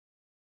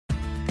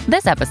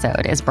This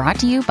episode is brought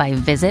to you by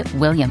Visit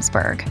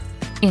Williamsburg.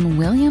 In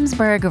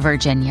Williamsburg,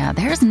 Virginia,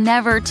 there's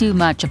never too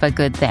much of a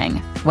good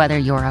thing. Whether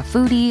you're a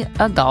foodie,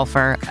 a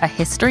golfer, a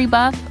history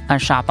buff, a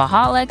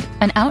shopaholic,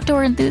 an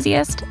outdoor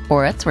enthusiast,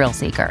 or a thrill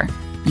seeker,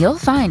 you'll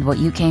find what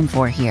you came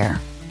for here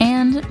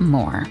and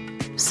more.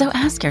 So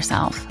ask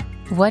yourself,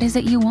 what is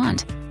it you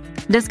want?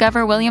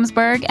 Discover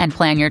Williamsburg and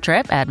plan your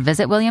trip at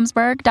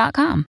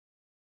visitwilliamsburg.com.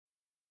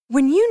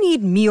 When you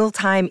need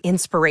mealtime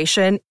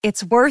inspiration,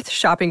 it's worth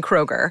shopping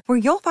Kroger, where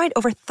you'll find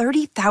over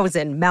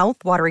 30,000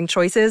 mouth-watering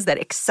choices that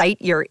excite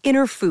your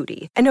inner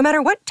foodie. And no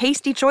matter what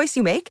tasty choice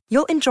you make,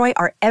 you'll enjoy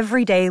our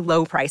everyday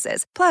low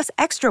prices, plus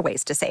extra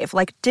ways to save,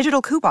 like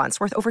digital coupons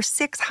worth over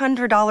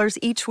 $600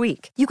 each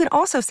week. You can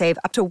also save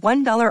up to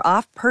 $1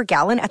 off per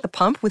gallon at the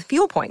pump with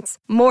fuel points.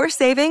 More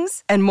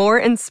savings and more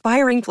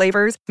inspiring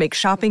flavors make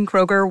shopping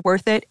Kroger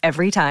worth it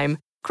every time.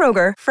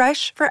 Kroger,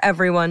 fresh for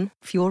everyone.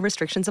 Fuel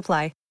restrictions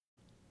apply.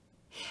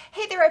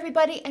 Hey there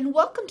everybody, and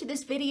welcome to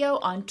this video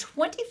on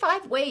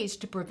 25 ways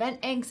to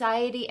prevent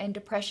anxiety and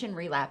depression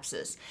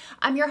relapses.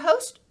 I'm your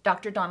host,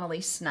 Dr.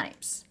 Dawn-Elise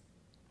Snipes.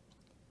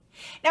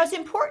 Now, it's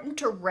important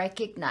to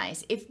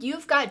recognize if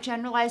you've got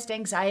generalized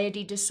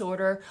anxiety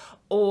disorder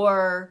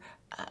or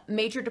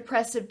major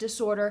depressive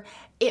disorder,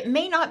 it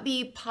may not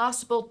be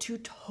possible to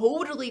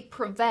totally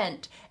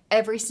prevent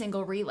every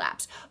single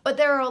relapse, but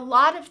there are a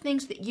lot of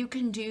things that you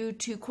can do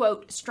to,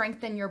 quote,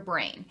 strengthen your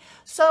brain.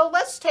 So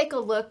let's take a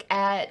look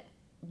at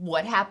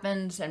what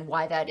happens and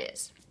why that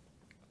is.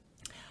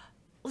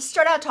 Let's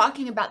start out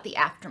talking about the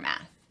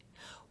aftermath.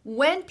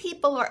 When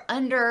people are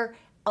under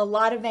a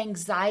lot of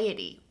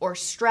anxiety or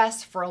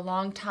stress for a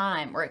long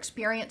time or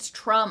experience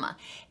trauma,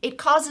 it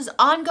causes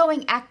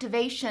ongoing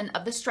activation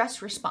of the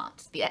stress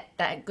response,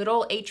 that good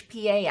old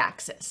HPA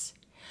axis.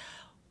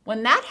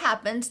 When that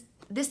happens,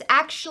 this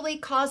actually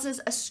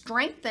causes a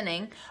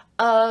strengthening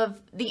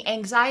of the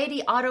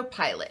anxiety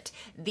autopilot,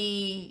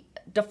 the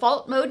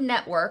default mode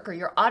network, or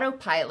your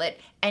autopilot,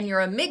 and your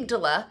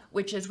amygdala,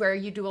 which is where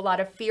you do a lot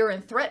of fear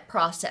and threat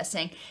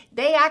processing.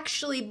 They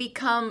actually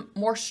become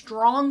more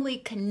strongly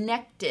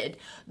connected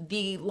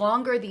the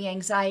longer the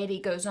anxiety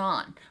goes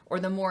on, or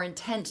the more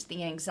intense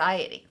the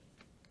anxiety.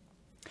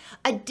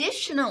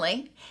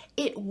 Additionally,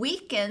 it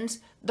weakens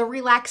the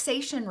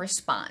relaxation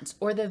response,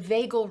 or the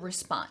vagal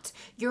response.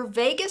 Your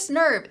vagus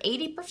nerve,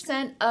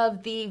 80%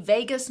 of the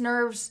vagus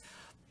nerve's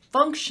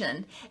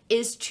function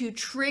is to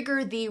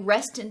trigger the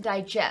rest and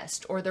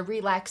digest, or the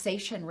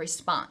relaxation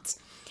response.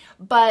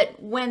 But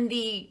when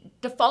the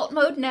default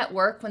mode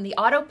network, when the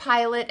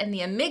autopilot and the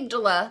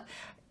amygdala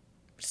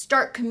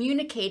start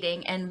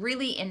communicating and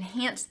really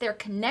enhance their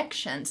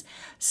connections,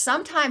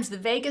 sometimes the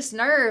vagus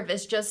nerve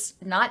is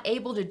just not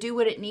able to do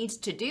what it needs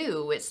to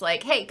do. It's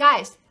like, hey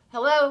guys,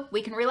 hello,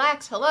 we can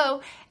relax,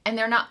 hello, and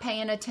they're not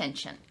paying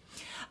attention.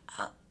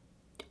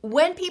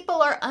 When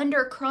people are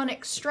under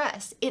chronic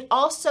stress, it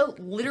also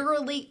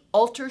literally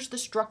alters the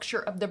structure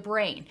of the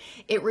brain.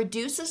 It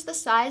reduces the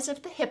size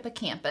of the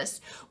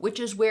hippocampus, which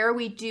is where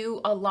we do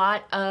a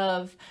lot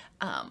of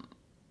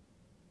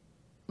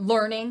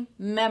learning,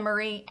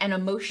 memory, and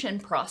emotion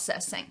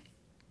processing.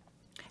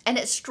 And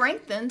it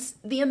strengthens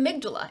the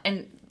amygdala,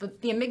 and the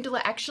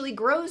amygdala actually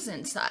grows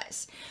in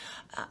size.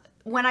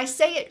 When I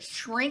say it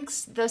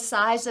shrinks the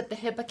size of the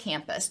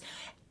hippocampus,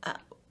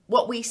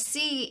 what we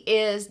see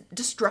is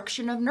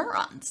destruction of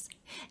neurons.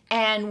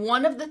 And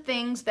one of the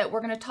things that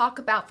we're going to talk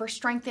about for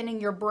strengthening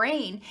your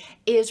brain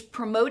is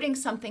promoting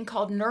something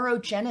called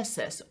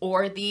neurogenesis,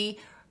 or the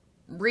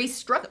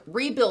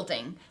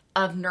rebuilding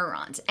of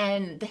neurons.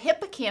 And the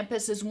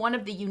hippocampus is one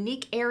of the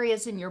unique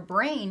areas in your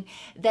brain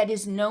that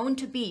is known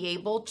to be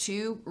able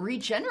to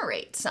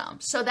regenerate some.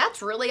 So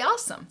that's really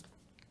awesome.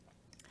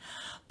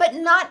 But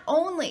not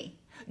only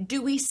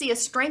do we see a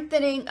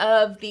strengthening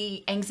of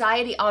the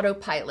anxiety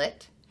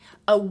autopilot,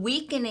 a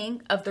weakening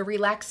of the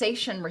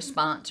relaxation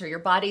response, or your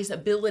body's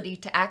ability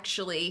to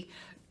actually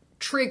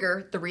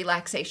trigger the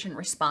relaxation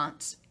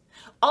response,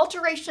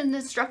 alteration in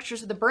the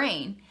structures of the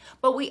brain,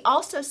 but we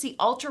also see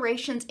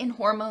alterations in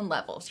hormone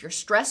levels, your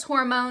stress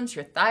hormones,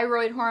 your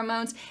thyroid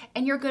hormones,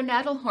 and your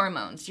gonadal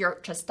hormones, your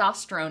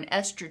testosterone,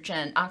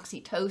 estrogen,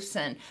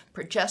 oxytocin,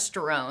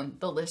 progesterone,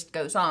 the list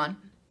goes on.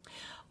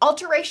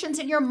 Alterations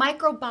in your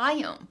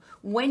microbiome.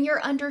 When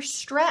you're under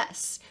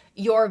stress,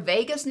 your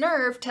vagus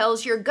nerve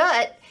tells your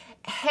gut,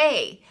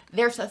 hey,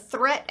 there's a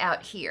threat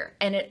out here,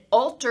 and it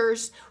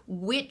alters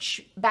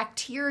which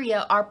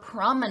bacteria are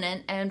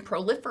prominent and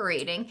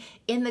proliferating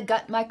in the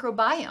gut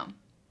microbiome.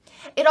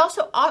 It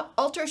also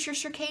alters your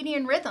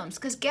circadian rhythms,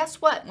 because guess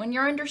what? When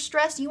you're under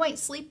stress, you ain't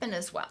sleeping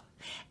as well,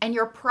 and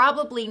you're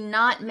probably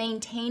not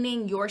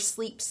maintaining your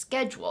sleep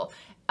schedule.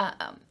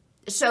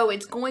 So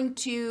it's going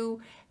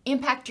to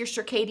impact your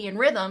circadian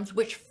rhythms,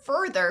 which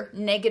further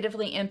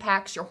negatively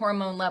impacts your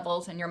hormone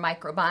levels and your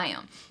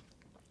microbiome.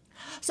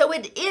 So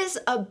it is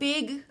a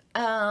big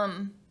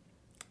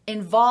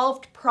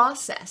involved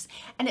process,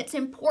 and it's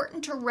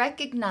important to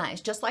recognize,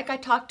 just like I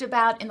talked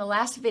about in the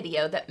last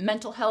video, that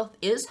mental health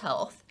is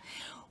health.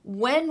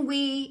 When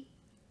we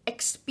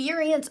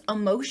experience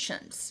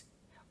emotions,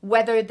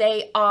 whether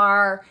they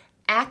are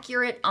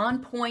accurate,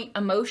 on-point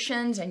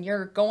emotions and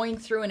you're going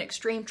through an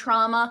extreme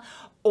trauma,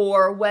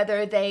 or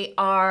whether they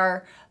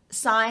are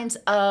signs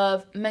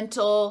of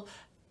mental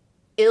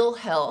ill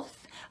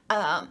health,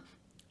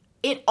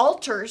 it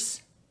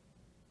alters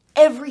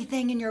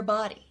everything in your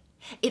body.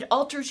 It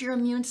alters your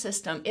immune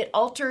system. It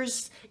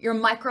alters your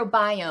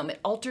microbiome. It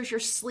alters your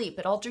sleep.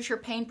 It alters your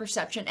pain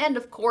perception. And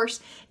of course,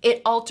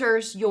 it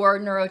alters your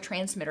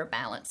neurotransmitter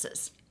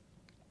balances.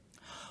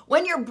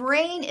 When your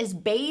brain is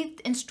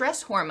bathed in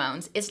stress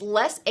hormones, it's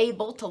less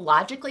able to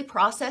logically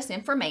process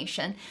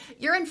information.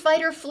 You're in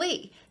fight or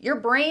flee. Your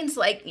brain's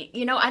like,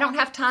 I don't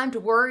have time to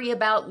worry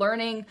about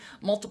learning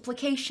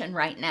multiplication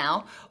right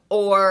now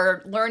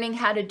or learning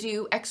how to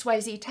do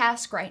XYZ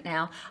task right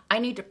now. I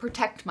need to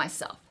protect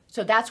myself.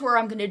 So that's where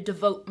I'm going to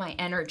devote my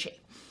energy.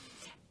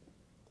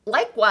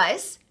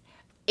 Likewise,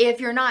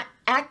 if you're not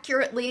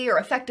accurately or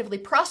effectively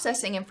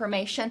processing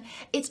information,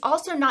 it's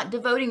also not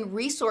devoting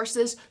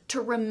resources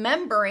to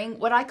remembering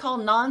what I call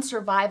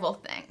non-survival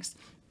things.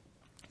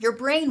 Your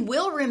brain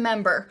will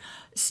remember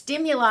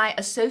stimuli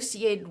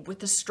associated with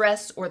the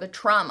stress or the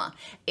trauma.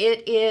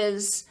 It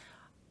is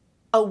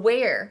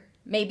aware,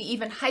 maybe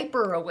even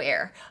hyper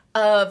aware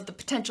of the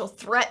potential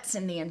threats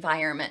in the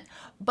environment,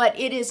 but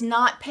it is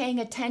not paying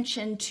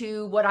attention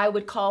to what I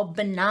would call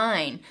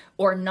benign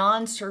or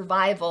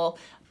non-survival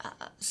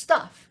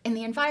stuff in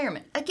the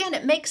environment. Again,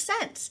 it makes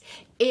sense.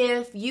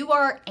 If you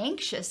are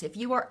anxious, if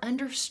you are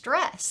under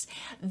stress,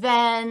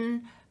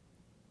 then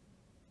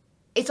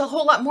it's a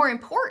whole lot more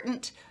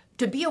important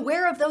to be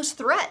aware of those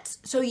threats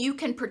so you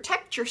can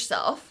protect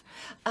yourself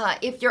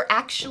if you're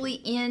actually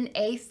in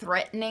a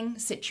threatening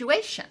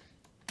situation.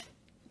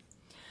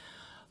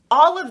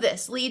 All of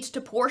this leads to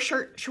poor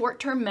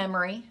short-term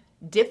memory,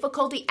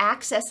 difficulty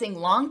accessing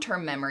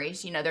long-term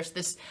memories. There's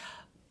this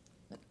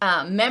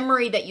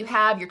memory that you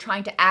have, you're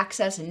trying to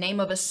access a name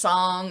of a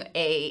song,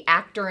 a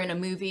actor in a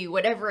movie,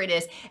 whatever it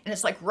is, and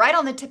it's like right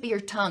on the tip of your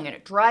tongue, and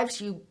it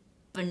drives you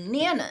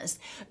bananas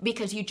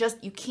because you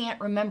can't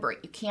remember it,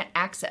 you can't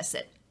access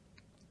it.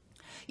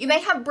 You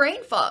may have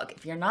brain fog.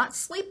 If you're not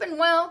sleeping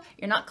well,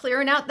 you're not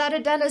clearing out that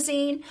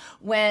adenosine,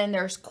 when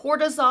there's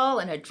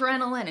cortisol and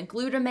adrenaline and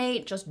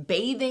glutamate just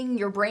bathing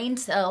your brain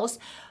cells,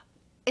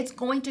 it's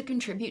going to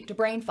contribute to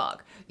brain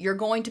fog. You're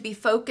going to be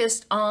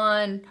focused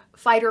on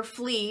fight or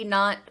flee,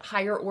 not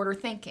higher order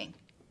thinking.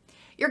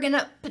 You're going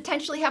to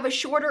potentially have a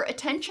shorter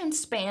attention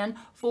span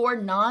for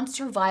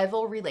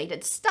non-survival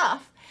related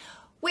stuff,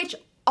 which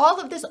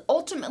all of this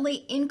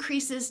ultimately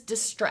increases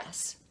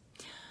distress.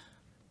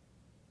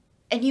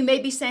 And you may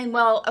be saying,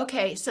 well,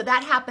 okay, so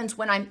that happens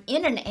when I'm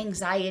in an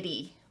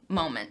anxiety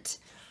moment.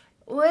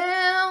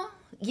 Well,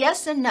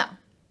 yes and no.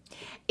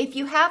 If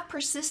you have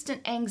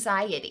persistent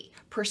anxiety,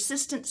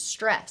 persistent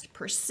stress,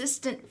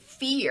 persistent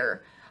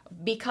fear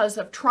because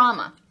of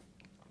trauma,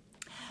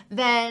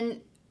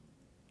 then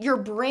your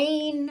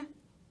brain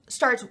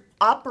starts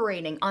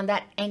operating on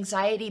that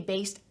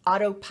anxiety-based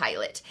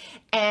autopilot.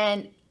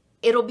 And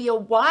it'll be a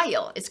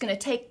while. It's going to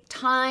take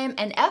time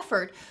and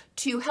effort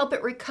to help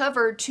it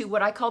recover to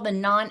what I call the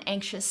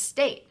non-anxious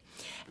state.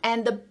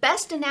 And the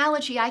best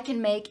analogy I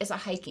can make is a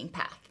hiking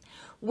path.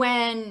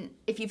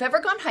 If you've ever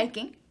gone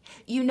hiking,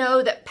 you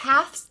know that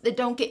paths that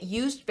don't get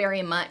used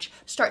very much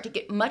start to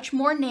get much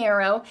more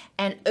narrow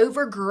and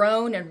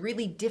overgrown and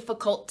really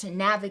difficult to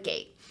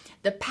navigate.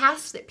 The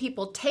paths that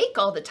people take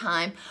all the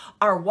time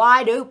are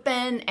wide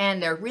open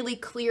and they're really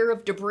clear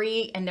of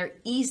debris and they're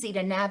easy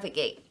to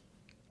navigate.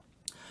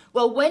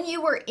 Well, when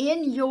you were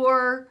in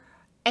your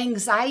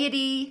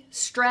anxiety,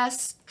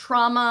 stress,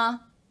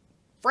 trauma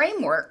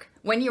framework,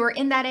 when you were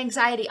in that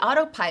anxiety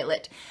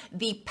autopilot,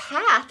 the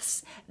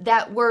paths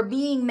that were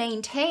being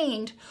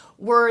maintained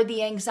were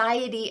the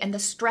anxiety and the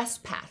stress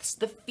paths,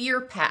 the fear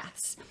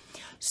paths.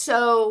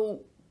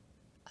 So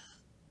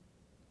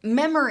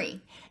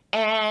memory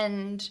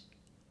and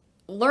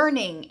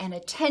learning and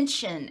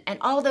attention and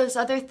all those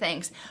other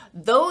things,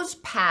 those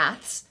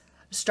paths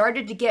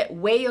started to get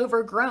way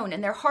overgrown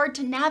and they're hard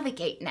to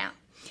navigate now.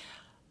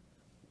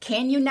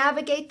 Can you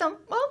navigate them?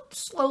 Well,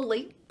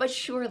 slowly but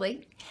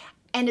surely.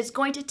 And it's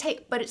going to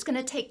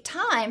take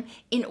time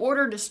in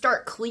order to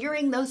start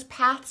clearing those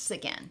paths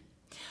again.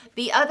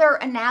 The other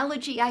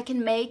analogy I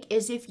can make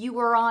is if you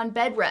were on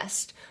bed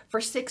rest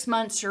for 6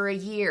 months or a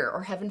year,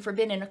 or heaven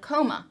forbid in a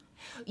coma,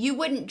 you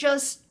wouldn't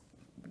just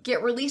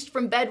get released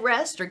from bed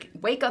rest or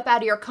wake up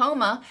out of your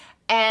coma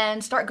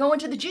and start going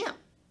to the gym.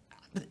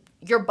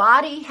 Your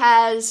body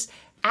has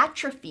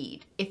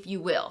atrophied, if you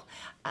will,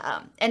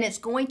 and it's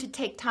going to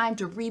take time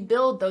to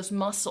rebuild those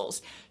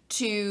muscles,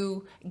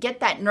 to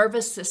get that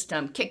nervous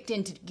system kicked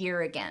into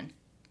gear again.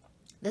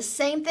 The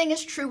same thing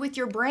is true with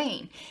your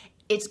brain.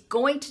 It's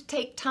going to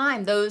take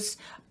time. Those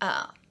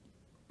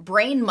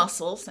brain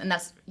muscles, and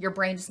your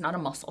brain is not a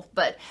muscle,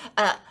 but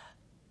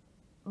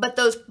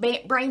those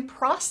brain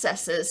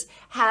processes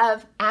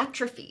have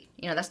atrophy.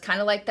 That's kind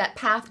of like that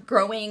path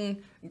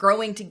growing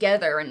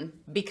together and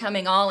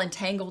becoming all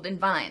entangled in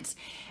vines.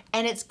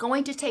 And it's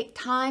going to take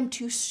time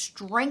to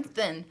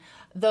strengthen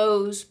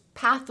those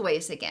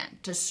pathways again,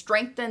 to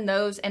strengthen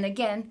those. And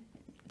again,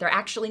 they're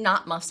actually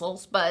not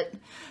muscles, but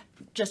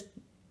just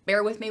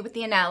bear with me with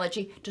the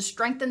analogy, to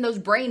strengthen those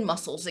brain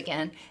muscles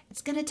again,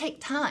 it's going to take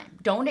time.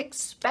 Don't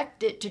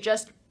expect it to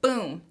just,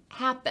 boom,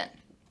 happen.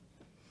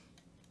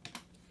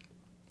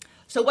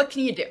 So what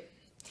can you do?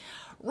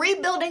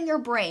 Rebuilding your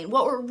brain.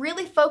 What we're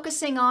really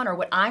focusing on, or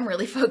what I'm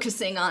really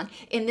focusing on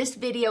in this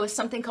video, is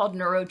something called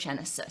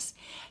neurogenesis.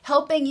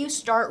 Helping you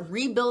start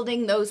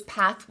rebuilding those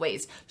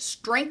pathways,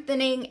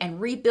 strengthening and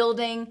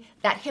rebuilding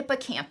that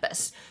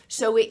hippocampus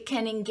so it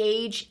can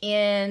engage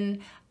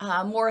in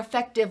more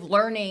effective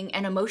learning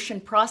and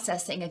emotion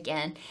processing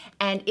again,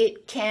 and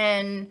it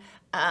can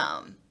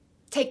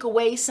take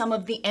away some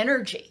of the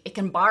energy. It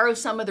can borrow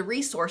some of the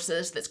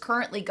resources that's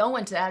currently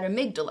going to that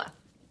amygdala.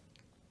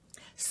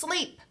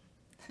 Sleep.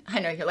 I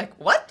know you're like,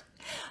 what?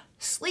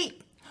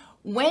 Sleep.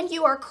 When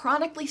you are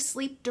chronically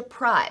sleep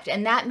deprived,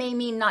 and that may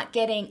mean not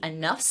getting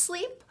enough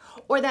sleep,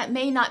 or that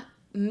may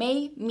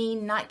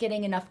mean not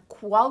getting enough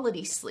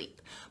quality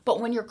sleep. But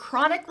when you're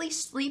chronically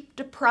sleep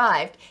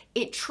deprived,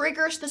 it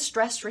triggers the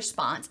stress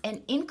response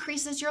and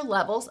increases your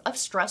levels of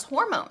stress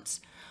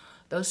hormones.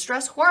 Those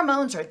stress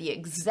hormones are the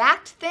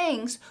exact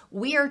things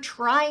we are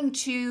trying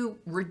to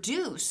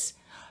reduce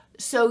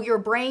so your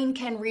brain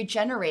can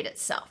regenerate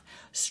itself.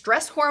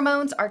 Stress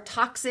hormones are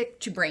toxic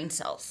to brain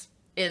cells,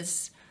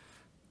 is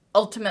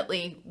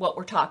ultimately what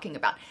we're talking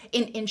about.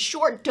 In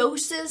short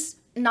doses,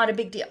 not a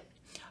big deal.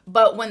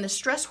 But when the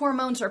stress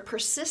hormones are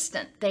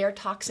persistent, they are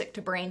toxic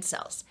to brain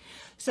cells.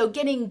 So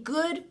getting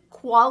good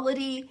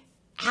quality,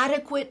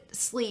 adequate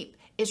sleep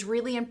is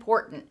really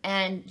important.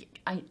 And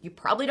you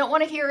probably don't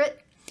want to hear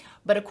it,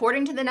 but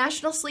according to the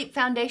National Sleep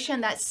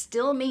Foundation, that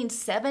still means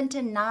 7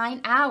 to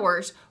 9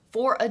 hours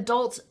for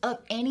adults of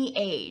any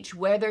age,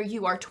 whether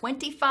you are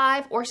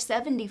 25 or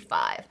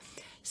 75,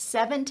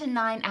 7 to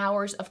 9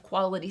 hours of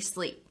quality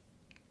sleep.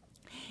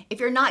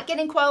 If you're not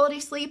getting quality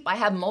sleep, I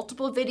have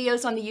multiple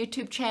videos on the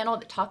YouTube channel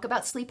that talk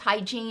about sleep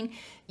hygiene.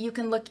 You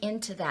can look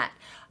into that.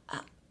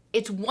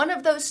 It's one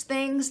of those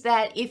things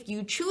that if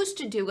you choose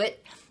to do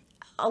it,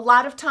 a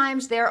lot of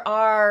times there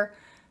are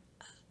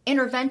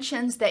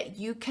interventions that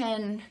you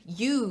can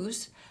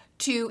use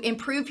to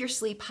improve your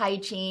sleep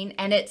hygiene,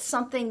 and it's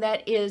something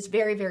that is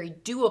very, very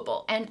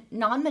doable and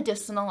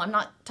non-medicinal. I'm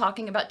not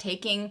talking about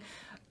taking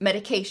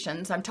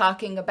medications. I'm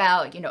talking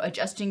about,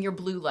 adjusting your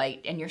blue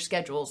light and your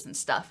schedules and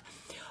stuff.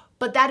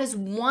 But that is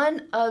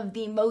one of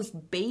the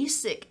most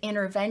basic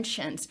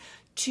interventions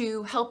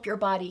to help your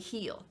body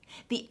heal.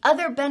 The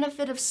other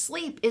benefit of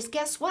sleep is,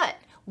 guess what?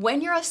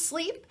 When you're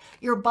asleep,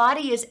 your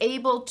body is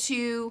able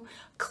to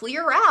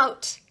clear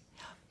out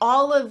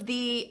all of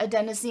the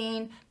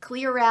adenosine,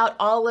 clear out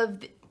all of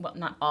the, well,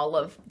 not all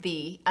of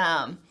the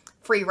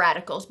free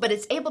radicals, but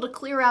it's able to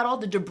clear out all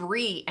the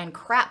debris and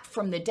crap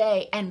from the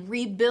day and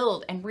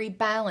rebuild and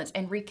rebalance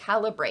and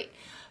recalibrate.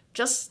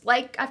 Just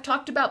like I've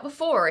talked about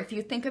before, if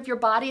you think of your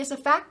body as a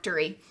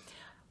factory,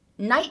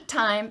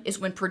 nighttime is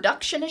when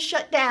production is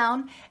shut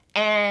down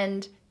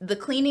and the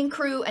cleaning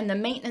crew and the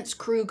maintenance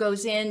crew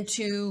goes in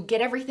to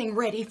get everything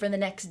ready for the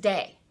next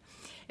day.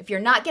 If you're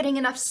not getting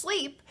enough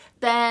sleep,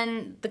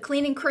 then the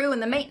cleaning crew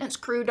and the maintenance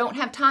crew don't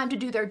have time to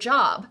do their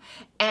job.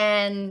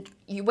 And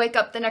you wake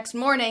up the next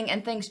morning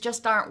and things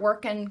just aren't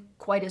working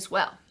quite as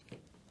well.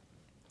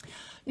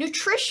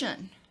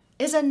 Nutrition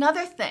is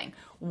another thing.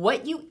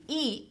 What you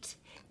eat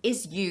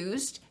is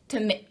used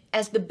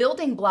as the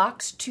building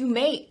blocks to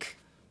make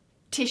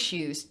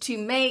tissues, to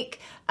make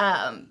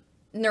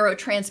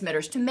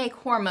neurotransmitters, to make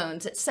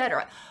hormones,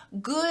 etc.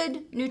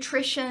 Good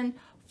nutrition,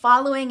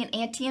 following an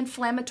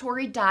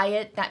anti-inflammatory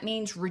diet, that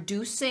means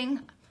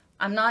reducing.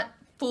 I'm not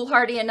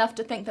foolhardy enough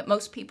to think that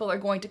most people are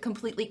going to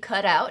completely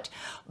cut out,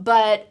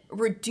 but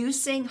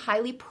reducing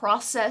highly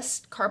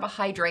processed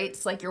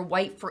carbohydrates like your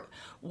white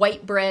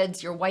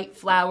breads, your white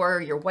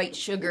flour, your white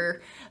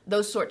sugar,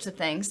 those sorts of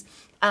things,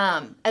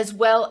 as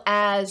well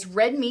as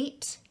red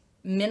meat,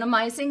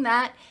 minimizing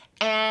that,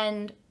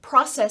 and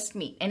processed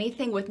meat,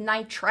 anything with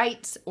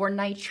nitrites or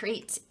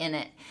nitrates in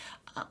it.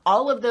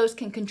 All of those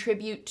can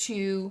contribute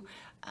to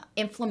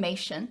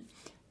inflammation.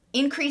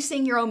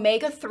 Increasing your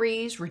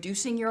omega-3s,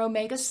 reducing your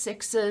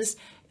omega-6s.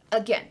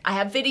 Again, I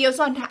have videos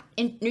on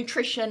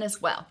nutrition as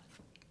well.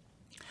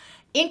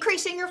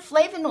 Increasing your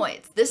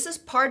flavonoids. This is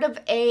part of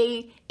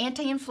an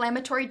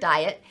anti-inflammatory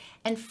diet,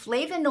 and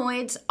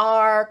flavonoids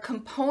are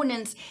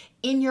components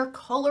in your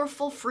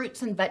colorful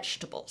fruits and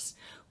vegetables.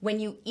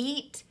 When you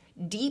eat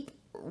deep,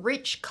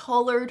 rich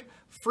colored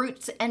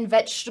fruits and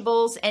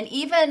vegetables, and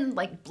even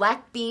like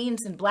black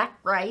beans and black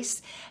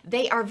rice,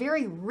 they are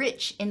very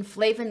rich in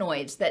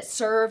flavonoids that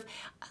serve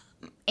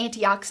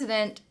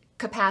antioxidant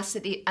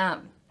capacity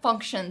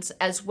functions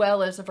as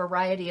well as a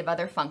variety of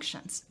other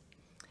functions.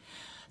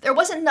 There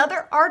was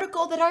another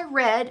article that I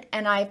read,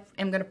 and I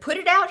am going to put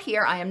it out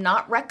here. I am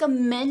not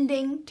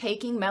recommending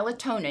taking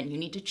melatonin. You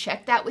need to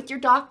check that with your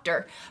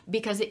doctor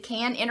because it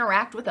can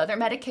interact with other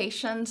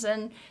medications,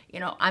 and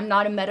I'm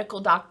not a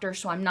medical doctor,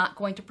 so I'm not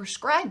going to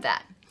prescribe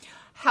that.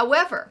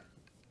 However,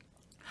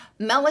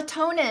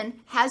 Melatonin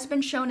has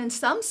been shown in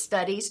some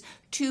studies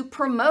to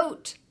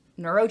promote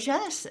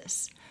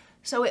neurogenesis.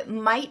 So it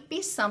might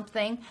be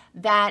something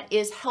that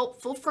is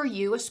helpful for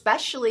you,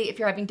 especially if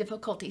you're having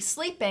difficulty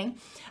sleeping,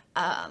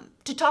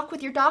 to talk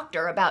with your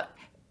doctor about,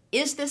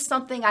 is this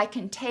something I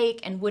can take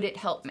and would it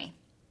help me?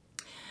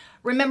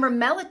 Remember,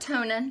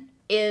 melatonin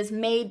is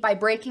made by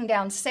breaking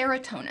down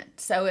serotonin.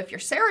 So if your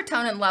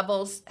serotonin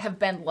levels have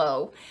been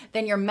low,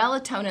 then your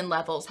melatonin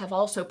levels have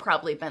also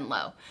probably been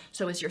low.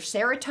 So as your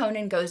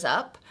serotonin goes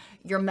up,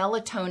 your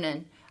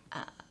melatonin,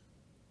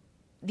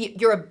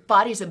 your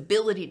body's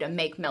ability to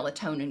make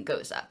melatonin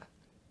goes up.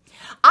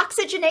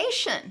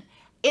 Oxygenation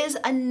is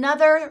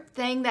another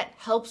thing that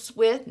helps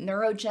with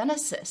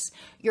neurogenesis.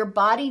 Your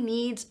body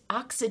needs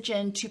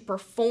oxygen to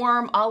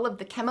perform all of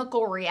the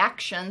chemical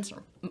reactions,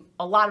 or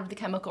a lot of the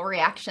chemical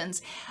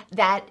reactions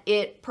that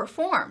it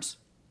performs.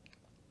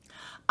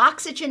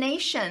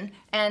 Oxygenation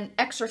and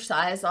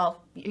exercise,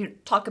 I'll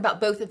talk about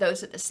both of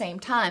those at the same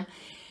time,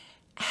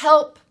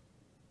 help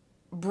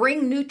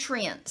bring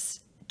nutrients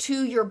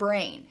to your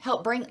brain,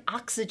 help bring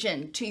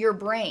oxygen to your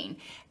brain,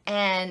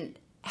 and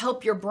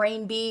help your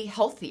brain be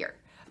healthier.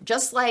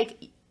 Just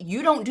like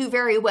you don't do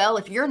very well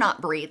if you're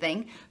not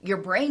breathing, your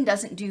brain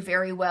doesn't do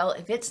very well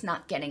if it's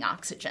not getting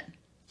oxygen.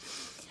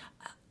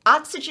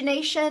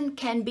 Oxygenation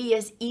can be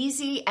as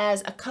easy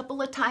as a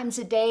couple of times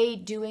a day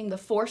doing the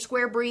 4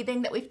 square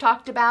breathing that we've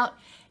talked about.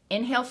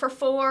 Inhale for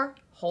 4,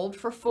 hold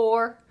for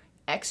 4,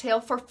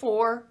 exhale for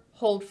 4,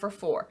 hold for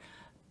 4.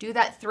 Do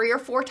that 3 or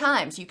 4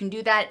 times. You can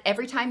do that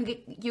every time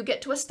you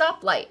get to a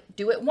stoplight.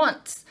 Do it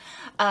once.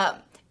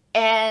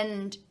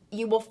 And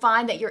you will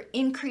find that you're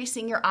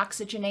increasing your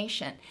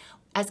oxygenation.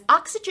 As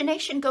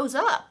oxygenation goes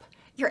up,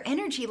 your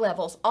energy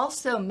levels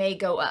also may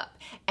go up,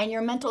 and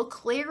your mental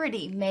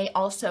clarity may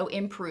also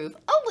improve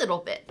a little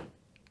bit.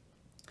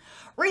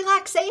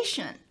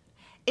 Relaxation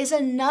is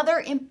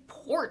another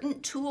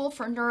important tool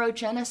for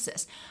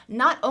neurogenesis.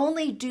 Not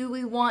only do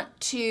we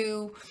want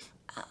to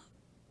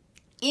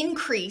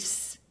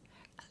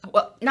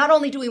not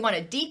only do we want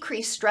to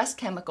decrease stress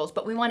chemicals,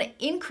 but we want to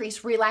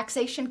increase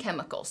relaxation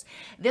chemicals.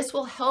 This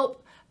will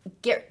help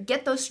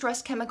get those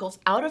stress chemicals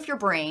out of your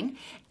brain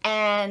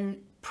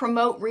and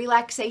promote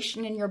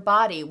relaxation in your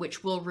body,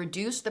 which will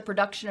reduce the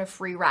production of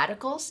free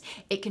radicals.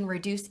 It can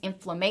reduce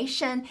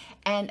inflammation,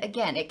 and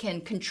again, it can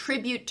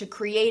contribute to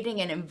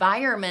creating an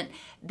environment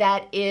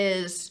that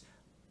is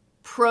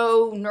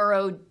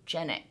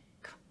pro-neurogenic.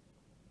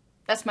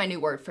 That's my new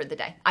word for the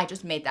day. I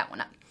just made that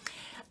one up.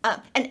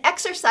 And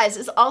exercise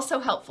is also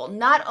helpful.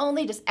 Not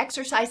only does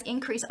exercise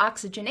increase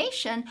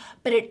oxygenation,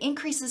 but it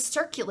increases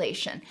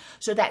circulation.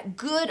 So that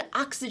good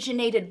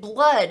oxygenated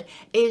blood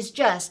is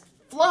just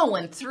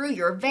flowing through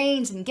your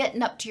veins and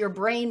getting up to your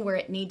brain where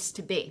it needs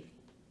to be.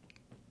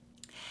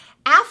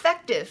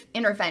 Affective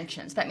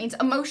interventions, that means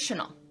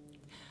emotional.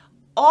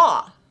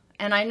 Awe.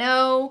 And I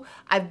know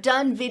I've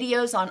done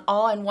videos on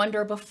awe and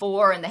wonder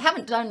before, and they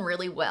haven't done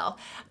really well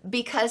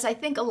because I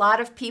think a lot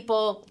of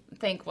people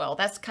think, well,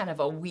 that's kind of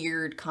a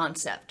weird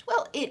concept.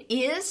 Well, it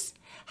is.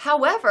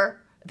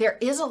 However, there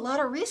is a lot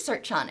of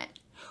research on it.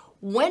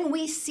 When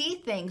we see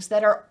things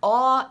that are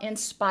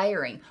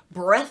awe-inspiring,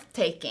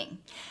 breathtaking,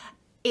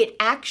 it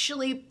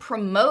actually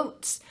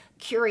promotes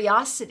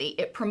curiosity.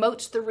 It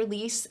promotes the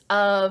release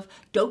of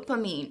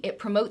dopamine. It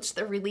promotes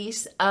the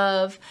release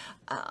of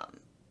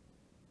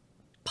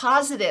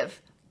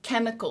positive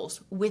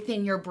chemicals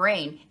within your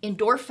brain.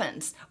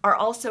 Endorphins are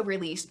also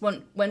released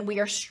when we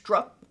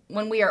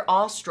are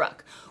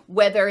awestruck,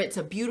 whether it's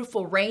a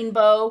beautiful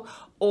rainbow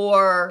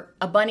or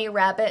a bunny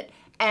rabbit.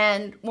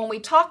 And when we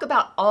talk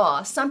about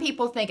awe, some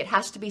people think it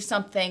has to be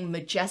something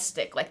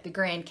majestic like the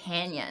Grand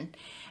Canyon.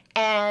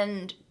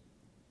 And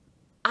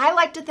I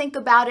like to think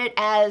about it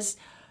as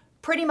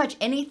pretty much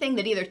anything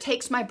that either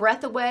takes my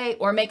breath away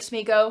or makes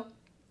me go,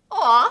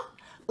 aw,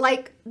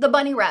 like the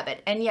bunny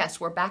rabbit. And yes,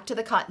 we're back to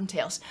the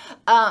cottontails.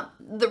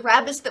 The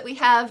rabbits that we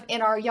have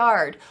in our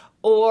yard,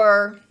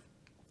 or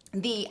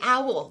the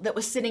owl that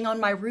was sitting on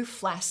my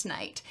roof last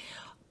night.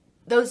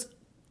 Those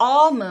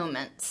awe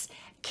moments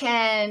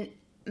can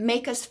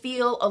make us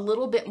feel a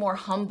little bit more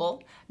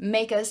humble,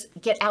 make us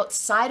get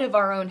outside of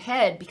our own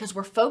head because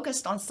we're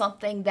focused on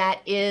something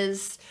that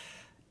is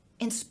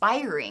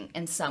inspiring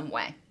in some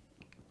way.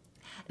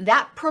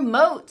 That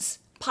promotes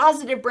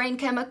positive brain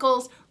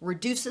chemicals,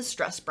 reduces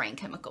stress brain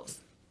chemicals.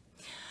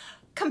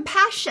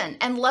 Compassion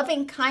and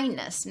loving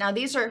kindness. Now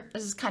this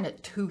is kind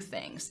of 2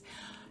 things.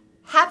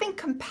 Having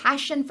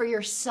compassion for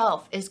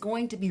yourself is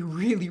going to be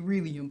really,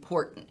 really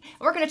important.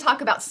 We're going to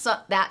talk about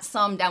that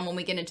some down when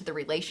we get into the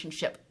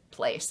relationship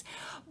place.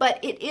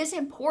 But it is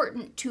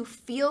important to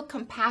feel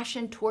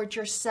compassion towards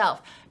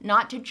yourself,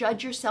 not to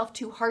judge yourself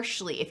too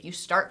harshly. If you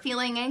start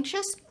feeling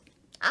anxious,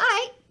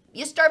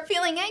 you start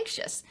feeling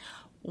anxious.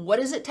 What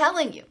is it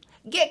telling you?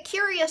 Get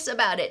curious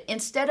about it.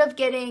 Instead of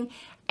getting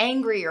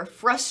angry or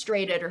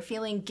frustrated or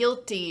feeling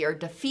guilty or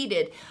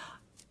defeated,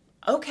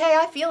 okay,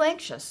 I feel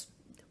anxious.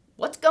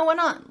 What's going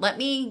on? Let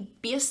me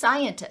be a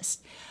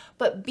scientist.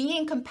 But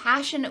being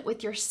compassionate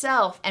with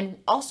yourself and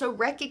also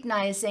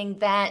recognizing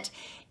that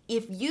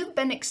if you've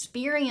been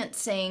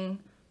experiencing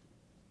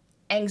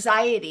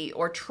anxiety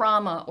or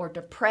trauma or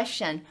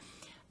depression,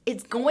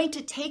 it's going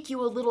to take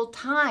you a little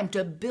time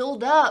to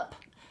build up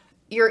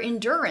your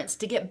endurance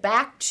to get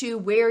back to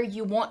where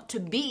you want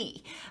to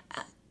be.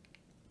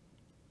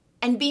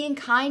 And being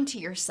kind to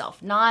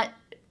yourself, not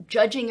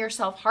judging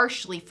yourself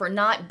harshly for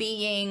not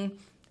being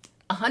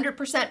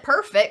 100%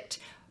 perfect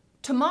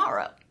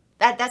tomorrow.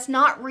 That's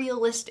not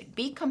realistic.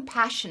 Be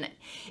compassionate.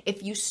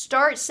 If you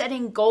start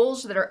setting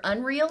goals that are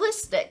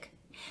unrealistic,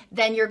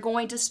 then you're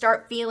going to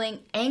start feeling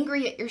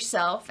angry at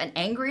yourself and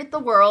angry at the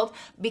world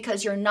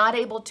because you're not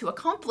able to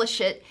accomplish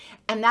it,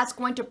 and that's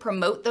going to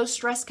promote those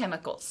stress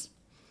chemicals.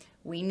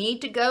 We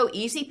need to go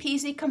easy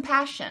peasy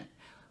compassion.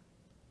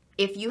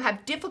 If you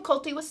have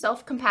difficulty with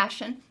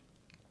self-compassion,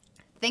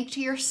 think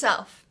to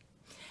yourself,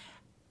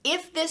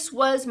 if this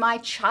was my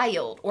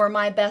child or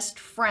my best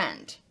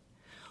friend,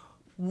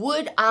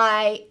 would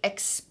I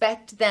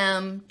expect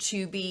them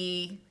to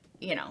be,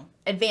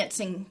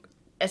 advancing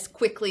as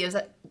quickly as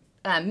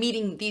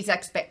meeting these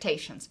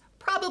expectations?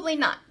 Probably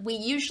not. We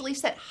usually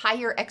set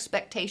higher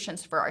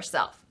expectations for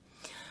ourselves.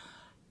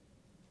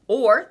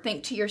 Or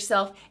think to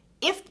yourself,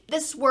 if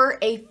this were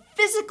a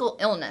physical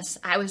illness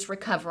I was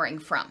recovering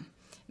from,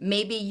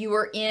 maybe you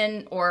were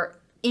in, or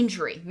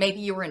injury, maybe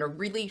you were in a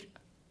really,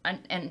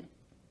 and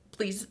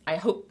please, I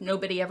hope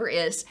nobody ever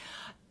is,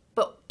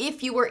 but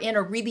if you were in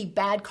a really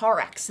bad car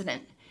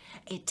accident,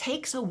 it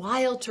takes a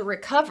while to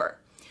recover.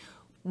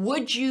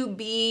 Would you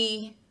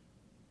be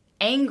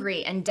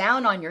angry and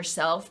down on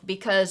yourself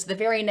because the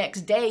very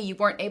next day you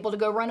weren't able to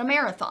go run a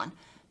marathon?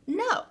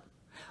 No.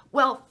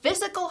 Well,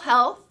 physical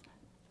health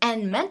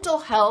and mental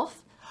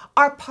health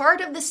are part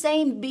of the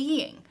same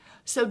being.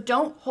 So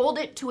don't hold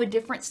it to a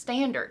different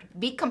standard.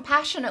 Be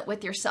compassionate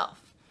with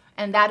yourself.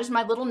 And that is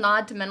my little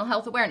nod to Mental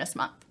Health Awareness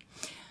Month.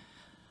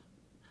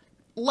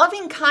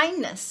 Loving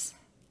kindness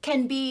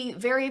can be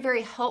very,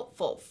 very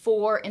helpful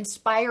for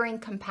inspiring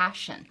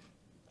compassion.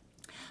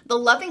 The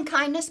loving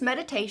kindness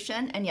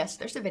meditation, and yes,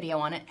 there's a video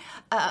on it,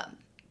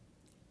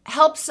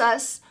 helps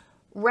us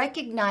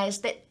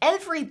recognize that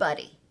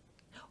everybody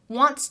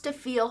wants to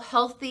feel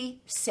healthy,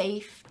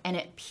 safe, and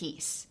at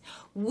peace.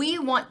 We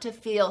want to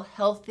feel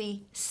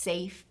healthy,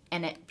 safe,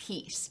 and at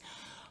peace.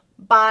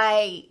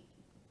 By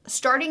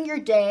starting your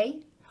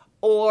day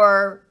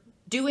or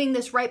doing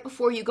this right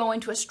before you go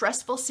into a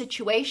stressful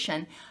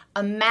situation,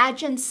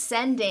 imagine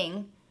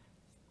sending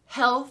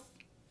health,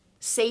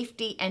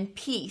 safety, and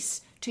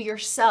peace to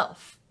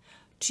yourself,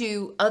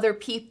 to other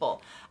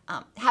people.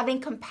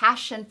 Having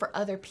compassion for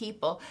other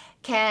people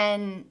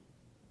can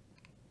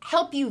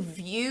help you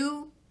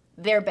view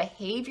their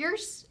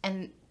behaviors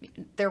and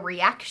their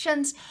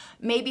reactions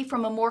maybe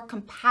from a more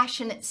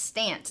compassionate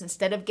stance,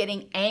 instead of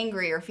getting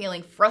angry or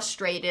feeling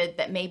frustrated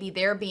that maybe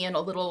they're being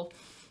a little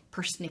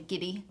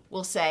persnickety,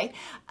 we'll say.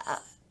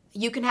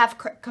 You can have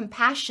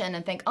compassion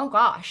and think, oh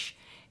gosh,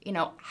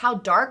 how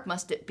dark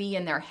must it be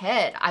in their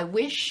head? I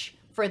wish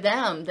for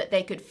them that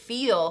they could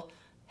feel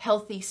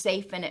healthy,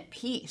 safe, and at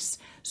peace,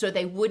 so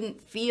they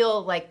wouldn't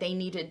feel like they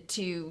needed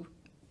to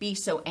be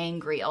so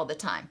angry all the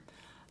time.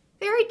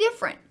 Very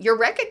different. You're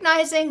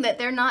recognizing that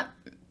they're not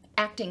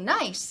acting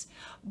nice,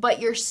 but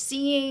you're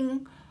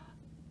seeing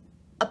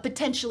a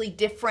potentially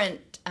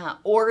different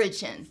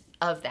origin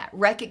of that,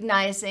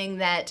 recognizing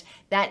that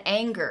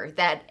anger,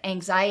 that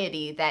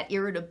anxiety, that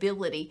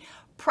irritability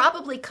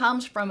probably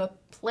comes from a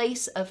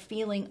place of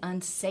feeling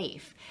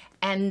unsafe.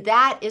 And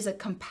that is a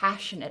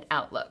compassionate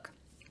outlook.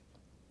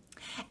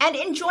 And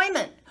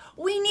enjoyment.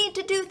 We need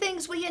to do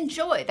things we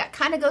enjoy. That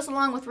kind of goes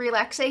along with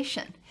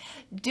relaxation.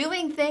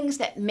 Doing things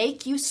that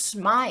make you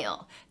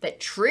smile, that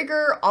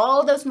trigger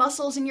all those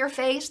muscles in your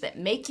face, that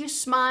make you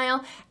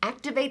smile,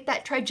 activate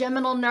that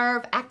trigeminal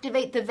nerve,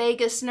 activate the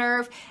vagus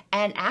nerve,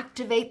 and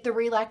activate the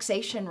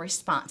relaxation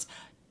response.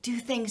 Do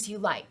things you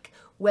like,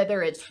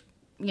 whether it's,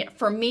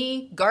 for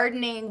me,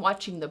 gardening,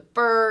 watching the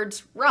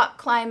birds, rock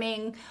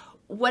climbing,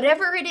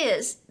 whatever it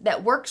is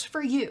that works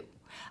for you.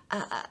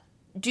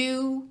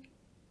 Do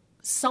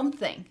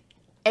something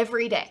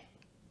every day.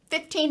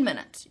 15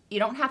 minutes. You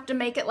don't have to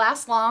make it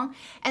last long.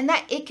 And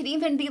that it could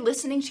even be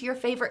listening to your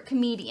favorite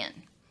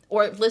comedian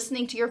or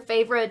listening to your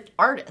favorite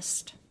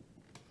artist.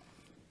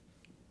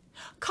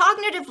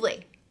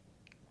 Cognitively,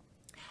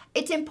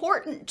 it's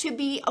important to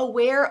be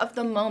aware of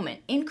the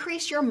moment.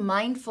 Increase your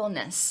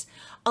mindfulness.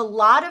 A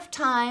lot of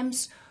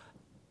times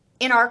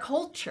in our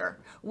culture,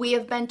 we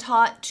have been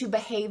taught to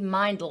behave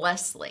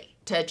mindlessly,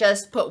 to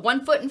just put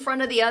one foot in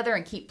front of the other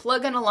and keep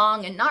plugging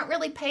along and not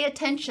really pay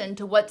attention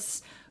to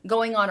what's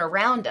going on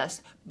around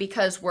us,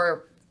 because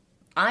we're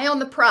eye on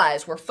the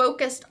prize. We're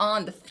focused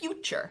on the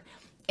future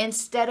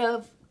instead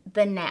of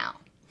the now.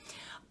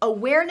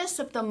 Awareness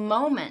of the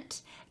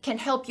moment can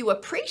help you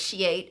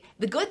appreciate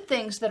the good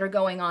things that are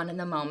going on in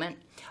the moment,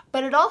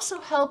 but it also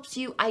helps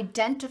you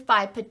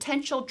identify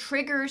potential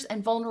triggers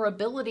and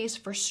vulnerabilities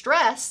for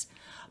stress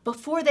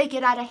before they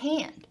get out of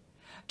hand.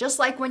 Just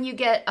like when you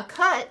get a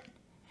cut,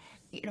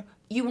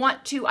 you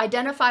want to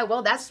identify,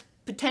 well, that's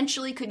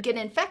potentially could get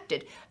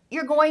infected.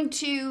 you're going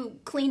to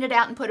clean it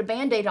out and put a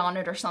Band-Aid on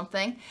it or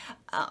something,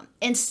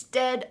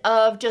 instead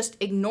of just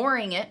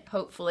ignoring it,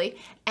 hopefully,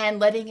 and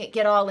letting it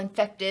get all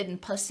infected and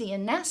pussy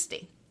and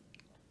nasty.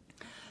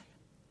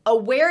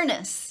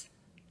 Awareness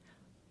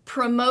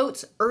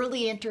promotes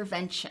early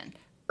intervention.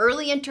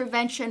 Early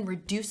intervention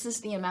reduces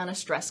the amount of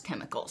stress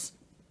chemicals.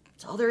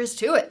 That's all there is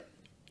to it.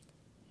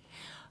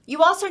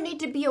 You also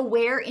need to be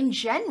aware in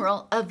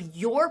general of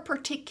your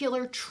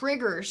particular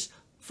triggers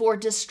for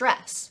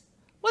distress.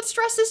 What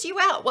stresses you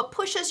out? What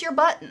pushes your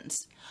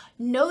buttons?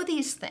 Know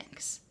these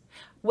things.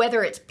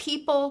 Whether it's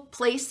people,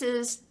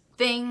 places,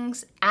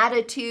 things,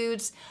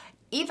 attitudes,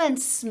 even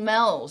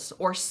smells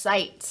or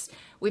sights.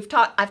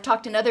 I've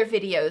talked in other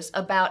videos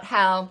about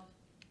how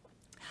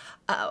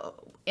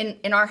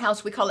in our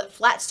house we call it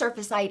flat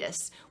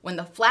surface-itis. When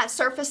the flat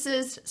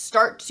surfaces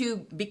start to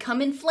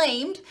become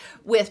inflamed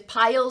with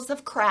piles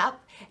of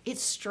crap, it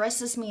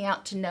stresses me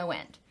out to no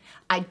end.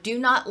 I do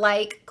not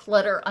like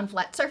clutter on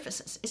flat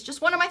surfaces. It's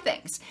just one of my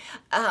things.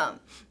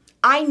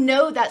 I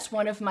know that's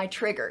one of my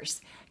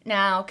triggers.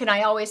 Now, can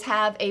I always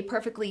have a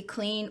perfectly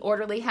clean,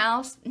 orderly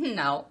house?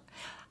 No.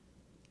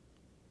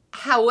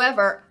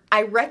 However,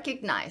 I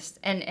recognized,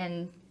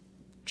 and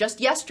just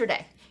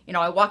yesterday,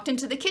 I walked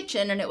into the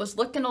kitchen and it was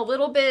looking a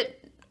little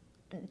bit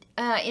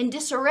in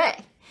disarray.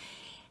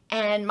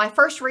 And my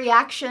first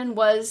reaction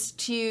was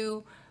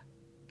to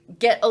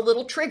get a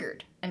little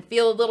triggered and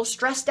feel a little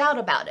stressed out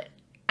about it.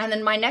 And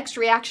then my next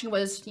reaction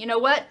was, you know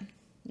what?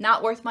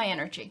 Not worth my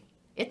energy.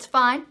 It's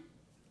fine.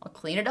 I'll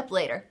clean it up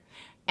later.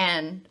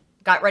 And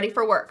got ready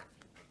for work.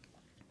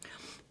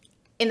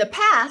 In the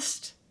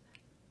past,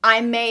 I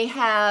may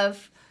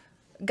have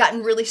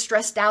gotten really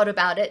stressed out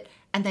about it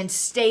and then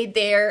stayed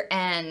there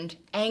and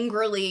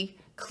angrily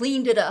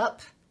cleaned it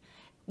up,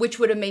 which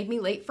would have made me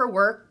late for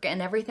work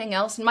and everything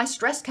else. And my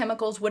stress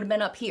chemicals would have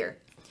been up here.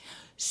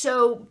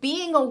 So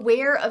being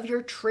aware of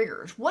your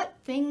triggers, what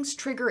things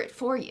trigger it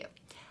for you?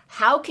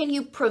 How can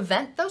you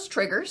prevent those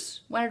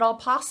triggers when at all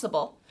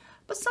possible?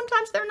 But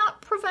sometimes they're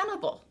not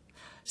preventable.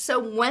 So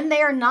when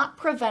they are not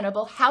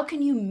preventable, how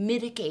can you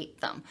mitigate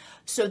them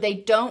so they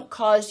don't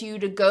cause you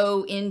to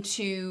go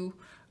into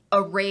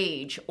a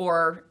rage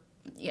or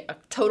a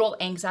total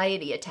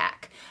anxiety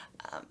attack?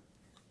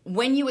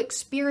 When you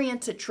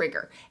experience a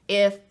trigger,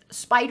 if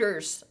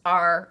spiders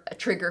are a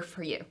trigger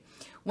for you,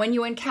 when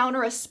you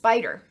encounter a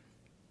spider,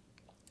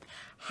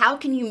 how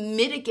can you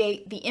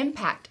mitigate the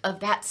impact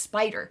of that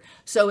spider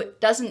so it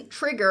doesn't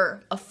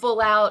trigger a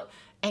full-out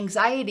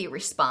anxiety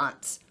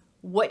response?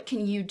 What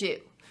can you do?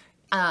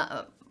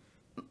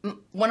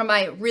 One of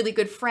my really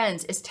good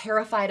friends is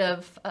terrified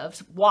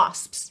of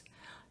wasps.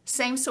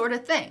 Same sort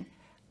of thing.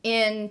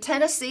 In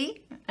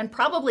Tennessee, and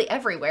probably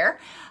everywhere,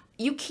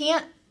 you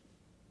can't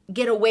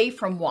get away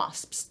from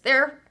wasps.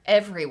 They're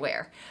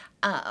everywhere.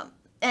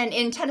 And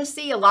in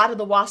Tennessee, a lot of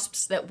the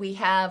wasps that we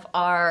have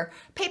are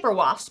paper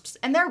wasps,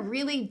 and they're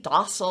really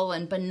docile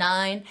and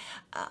benign,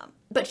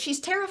 but she's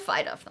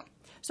terrified of them.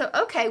 So,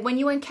 okay, when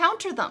you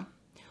encounter them,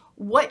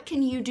 what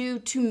can you do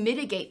to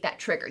mitigate that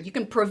trigger? You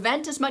can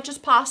prevent as much as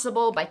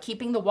possible by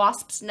keeping the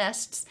wasps'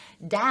 nests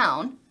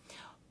down,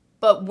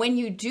 but when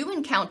you do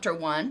encounter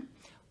one,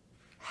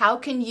 how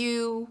can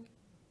you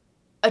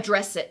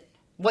address it?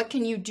 What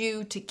can you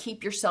do to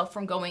keep yourself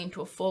from going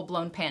into a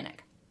full-blown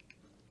panic?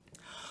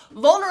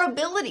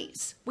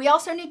 Vulnerabilities. We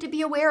also need to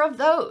be aware of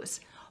those.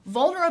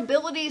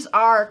 Vulnerabilities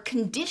are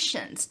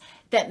conditions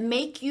that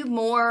make you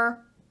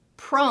more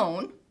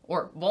prone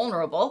or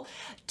vulnerable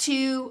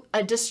to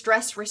a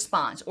distress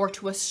response or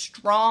to a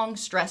strong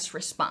stress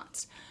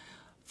response.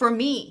 For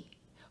me,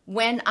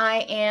 when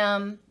I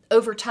am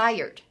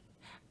overtired,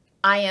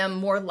 I am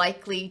more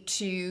likely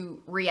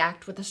to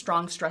react with a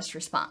strong stress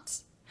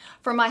response.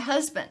 For my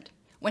husband,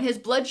 when his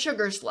blood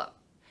sugar's low,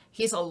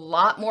 he's a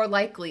lot more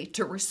likely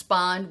to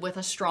respond with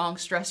a strong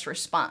stress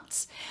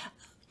response.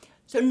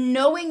 So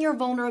knowing your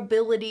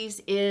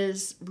vulnerabilities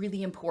is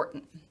really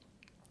important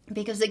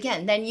because,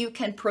 again, then you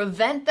can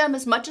prevent them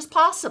as much as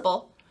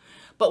possible.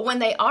 But when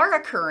they are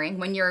occurring,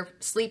 when you're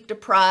sleep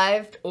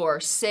deprived or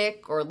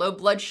sick or low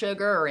blood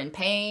sugar or in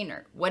pain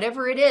or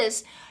whatever it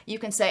is, you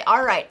can say,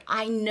 all right,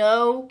 I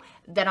know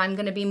that I'm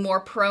going to be more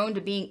prone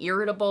to being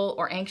irritable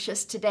or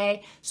anxious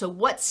today. So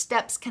what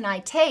steps can I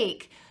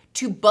take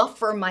to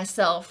buffer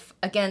myself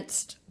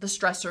against the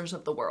stressors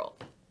of the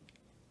world?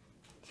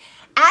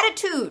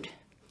 Attitude.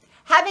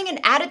 Having an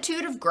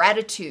attitude of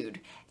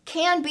gratitude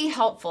can be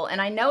helpful.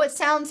 And I know it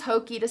sounds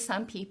hokey to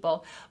some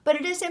people, but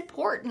it is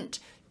important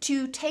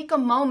to take a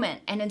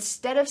moment and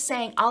instead of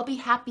saying, I'll be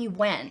happy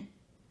when,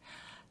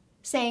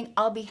 saying,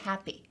 I'll be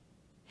happy.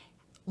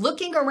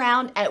 Looking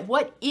around at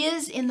what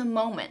is in the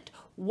moment.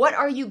 What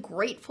are you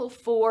grateful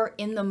for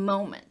in the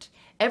moment?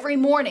 Every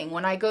morning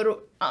when I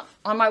go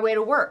on my way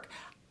to work,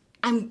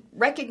 I'm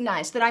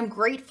recognized that I'm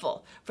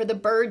grateful for the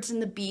birds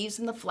and the bees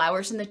and the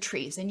flowers and the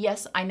trees. And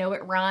yes, I know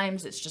it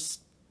rhymes. It's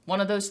just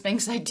one of those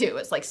things I do.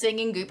 It's like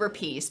singing Goober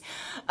Peas.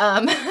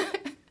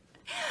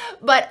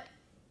 But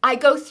I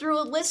go through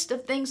a list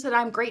of things that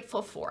I'm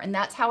grateful for, and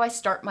that's how I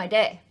start my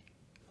day.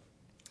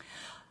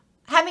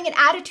 Having an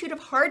attitude of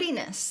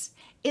hardiness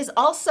is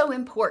also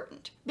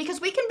important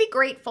because we can be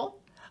grateful,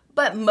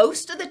 but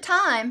most of the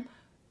time,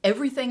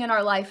 everything in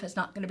our life is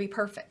not going to be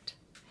perfect.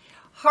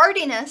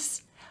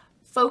 Hardiness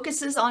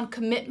focuses on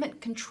commitment,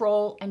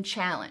 control, and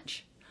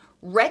challenge.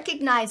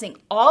 Recognizing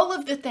all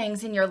of the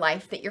things in your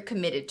life that you're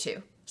committed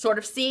to, sort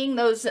of seeing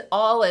those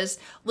all as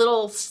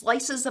little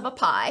slices of a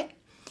pie,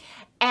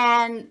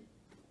 and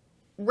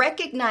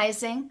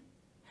recognizing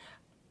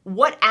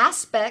what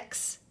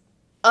aspects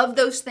of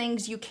those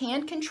things you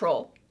can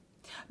control,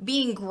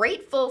 being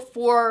grateful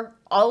for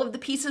all of the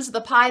pieces of the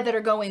pie that are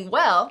going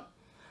well,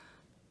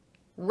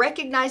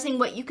 recognizing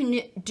what you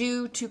can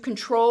do to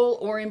control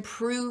or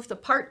improve the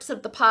parts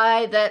of the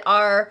pie that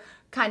are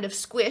kind of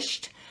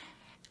squished,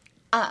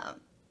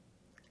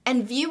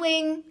 and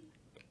viewing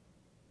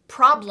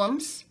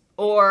problems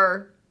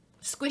or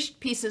squished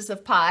pieces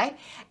of pie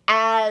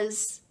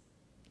as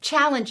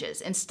challenges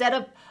instead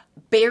of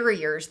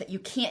barriers that you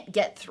can't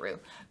get through.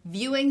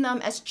 Viewing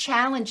them as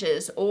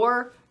challenges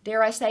or,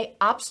 dare I say,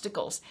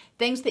 obstacles,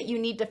 things that you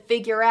need to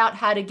figure out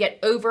how to get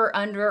over,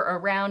 under,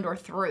 around, or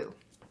through.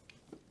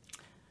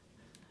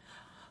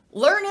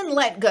 Learn and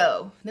let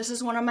go. This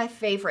is one of my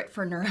favorite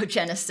for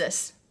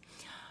neurogenesis.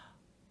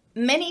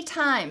 Many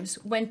times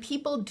when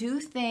people do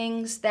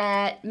things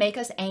that make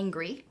us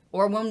angry,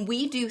 or when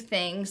we do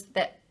things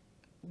that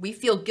we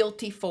feel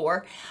guilty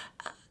for,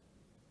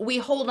 we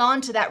hold on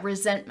to that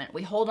resentment,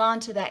 we hold on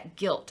to that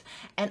guilt.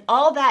 And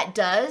all that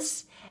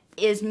does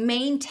is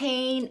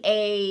maintain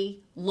a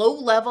low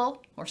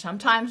level, or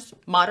sometimes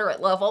moderate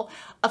level,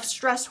 of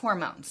stress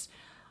hormones.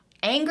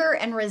 Anger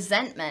and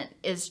resentment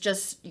is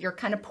just, you're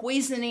kind of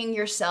poisoning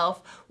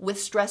yourself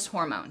with stress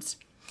hormones.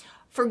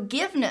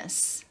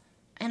 Forgiveness,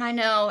 and I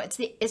know it's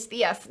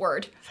the F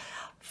word,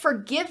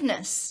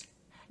 forgiveness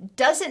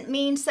doesn't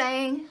mean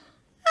saying,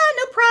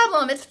 no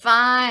problem, it's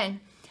fine.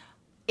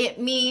 It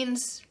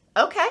means,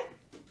 okay,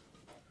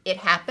 it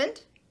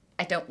happened,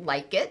 I don't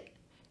like it,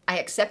 I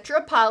accept your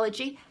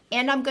apology,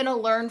 and I'm going to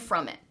learn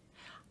from it.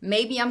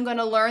 Maybe I'm going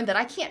to learn that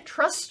I can't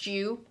trust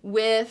you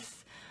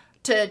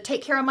to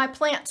take care of my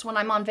plants when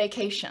I'm on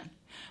vacation.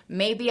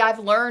 Maybe I've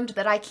learned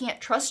that I can't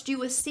trust you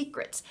with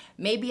secrets.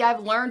 Maybe I've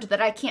learned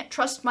that I can't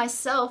trust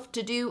myself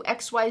to do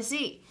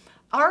XYZ.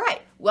 All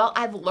right, well,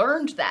 I've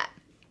learned that.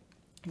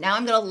 Now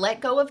I'm going to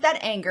let go of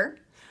that anger,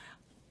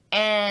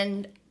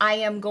 and I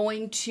am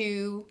going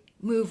to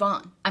move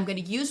on. I'm going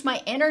to use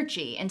my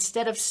energy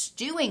instead of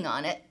stewing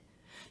on it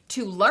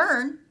to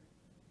learn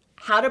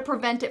how to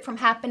prevent it from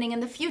happening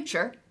in the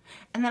future,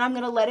 and then I'm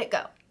going to let it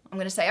go. I'm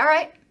going to say, all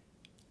right,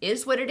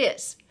 is what it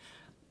is.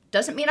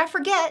 Doesn't mean I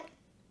forget,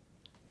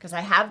 because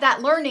I have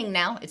that learning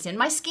now. It's in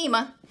my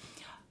schema,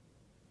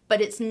 but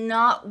it's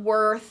not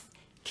worth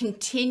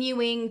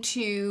continuing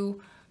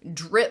to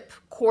drip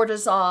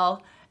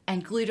cortisol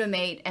and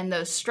glutamate and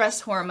those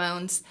stress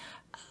hormones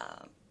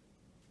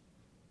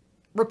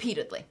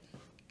repeatedly.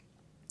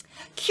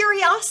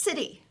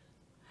 Curiosity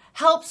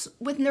helps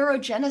with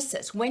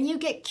neurogenesis. When you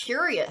get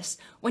curious,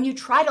 when you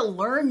try to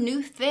learn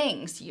new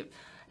things,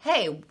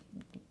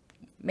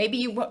 maybe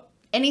you want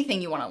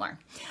anything you want to learn.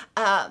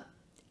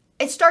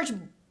 It starts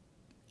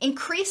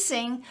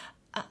increasing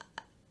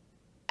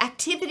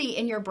activity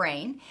in your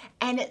brain,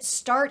 and it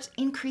starts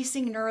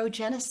increasing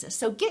neurogenesis.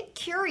 So get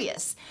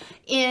curious.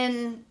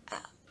 In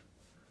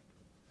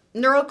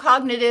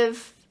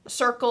neurocognitive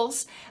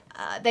circles,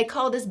 they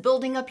call this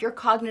building up your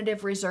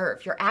cognitive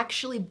reserve. You're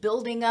actually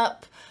building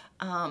up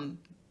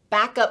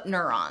backup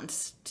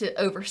neurons, to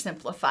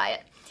oversimplify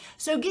it.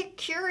 So get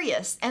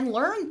curious and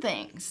learn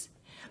things.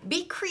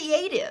 Be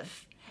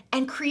creative.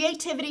 And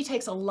creativity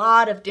takes a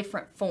lot of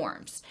different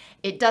forms.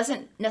 It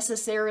doesn't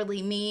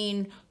necessarily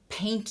mean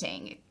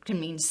painting. It can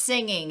mean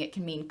singing. It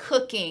can mean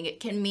cooking. It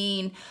can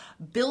mean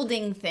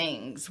building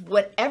things,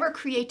 whatever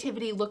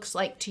creativity looks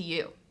like to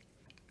you.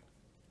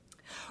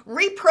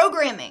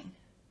 Reprogramming.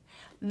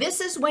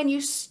 This is when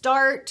you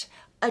start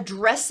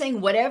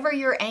addressing whatever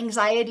your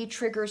anxiety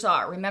triggers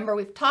are. Remember,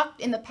 we've talked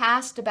in the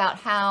past about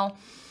how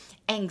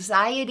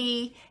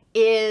anxiety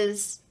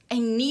is a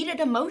needed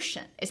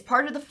emotion. It's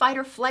part of the fight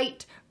or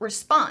flight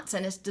response,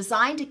 and it's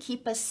designed to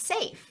keep us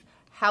safe.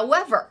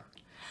 However,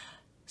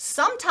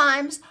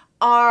 sometimes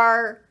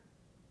our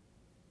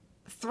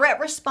threat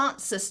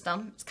response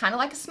system, it's kind of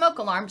like a smoke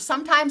alarm,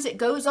 sometimes it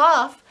goes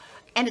off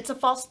and it's a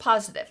false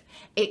positive.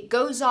 It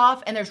goes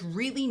off and there's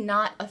really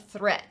not a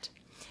threat.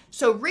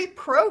 So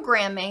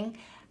reprogramming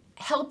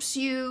helps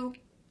you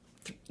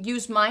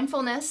use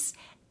mindfulness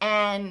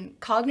and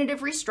cognitive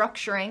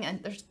restructuring,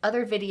 and there's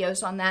other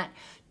videos on that,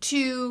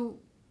 to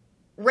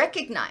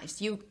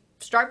recognize. You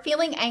start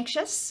feeling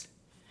anxious,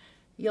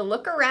 you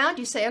look around,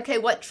 you say, okay,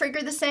 what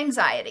triggered this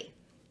anxiety?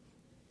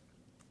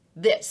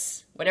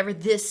 This, whatever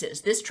this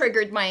is, this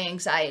triggered my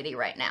anxiety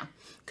right now.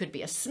 Could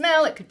be a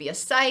smell, it could be a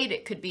sight,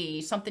 it could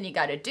be something you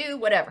got to do,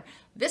 whatever.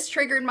 This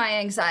triggered my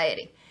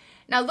anxiety.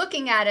 Now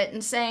looking at it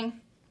and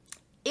saying,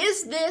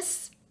 is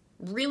this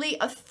really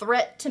a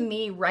threat to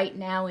me right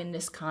now in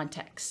this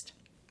context?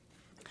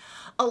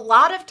 A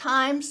lot of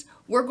times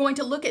we're going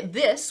to look at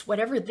this,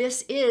 whatever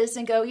this is,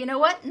 and go, you know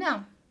what?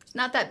 No, it's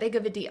not that big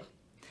of a deal.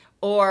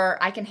 Or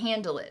I can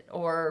handle it,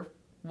 or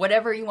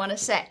whatever you want to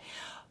say.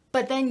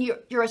 But then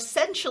you're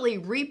essentially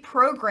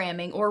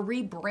reprogramming or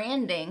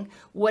rebranding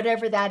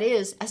whatever that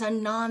is as a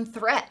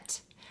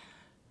non-threat.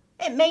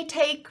 It may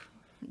take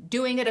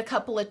doing it a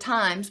couple of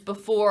times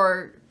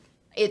before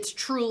it's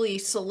truly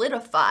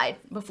solidified,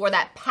 before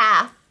that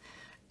path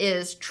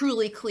is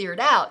truly cleared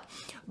out.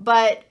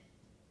 But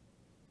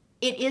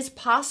it is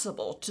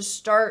possible to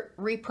start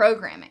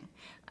reprogramming.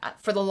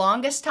 For the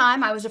longest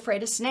time, I was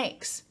afraid of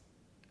snakes.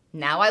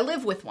 Now I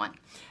live with one.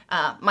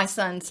 My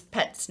son's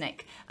pet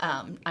snake.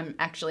 I'm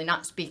actually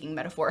not speaking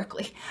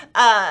metaphorically.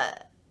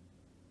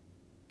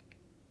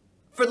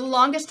 For the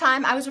longest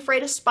time, I was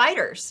afraid of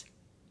spiders.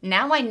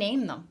 Now I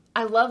name them.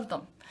 I love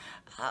them.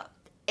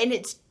 And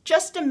it's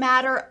just a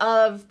matter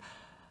of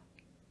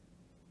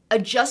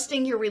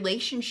adjusting your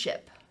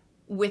relationship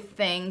with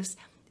things.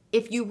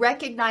 If you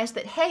recognize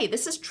that, hey,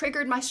 this has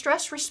triggered my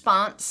stress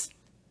response,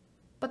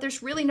 but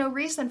there's really no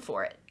reason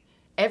for it.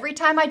 Every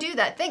time I do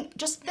that,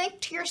 just think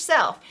to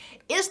yourself,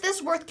 is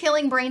this worth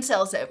killing brain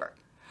cells over?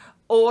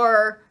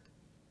 Or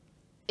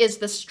is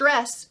the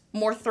stress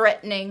more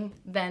threatening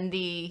than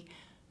the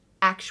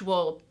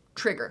actual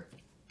trigger?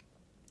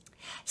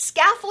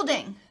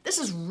 Scaffolding. This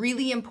is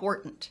really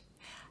important.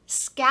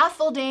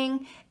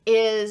 Scaffolding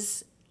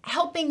is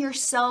helping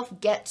yourself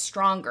get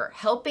stronger,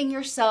 helping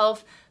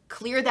yourself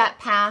clear that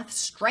path,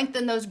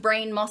 strengthen those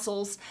brain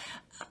muscles.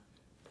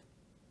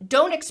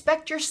 Don't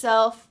expect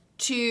yourself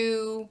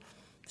to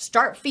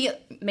start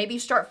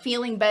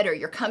feeling better.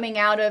 You're coming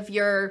out of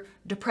your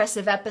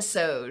depressive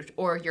episode,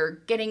 or you're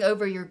getting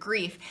over your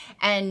grief,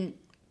 and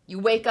you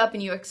wake up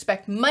and you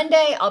expect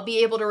Monday I'll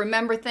be able to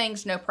remember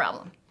things, no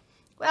problem.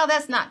 Well,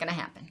 that's not going to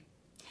happen.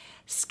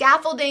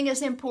 Scaffolding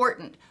is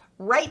important.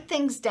 Write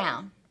things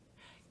down.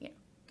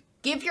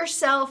 Give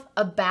yourself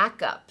a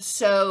backup,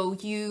 so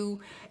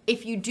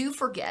if you do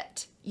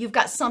forget, you've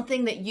got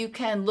something that you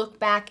can look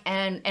back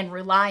and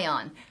rely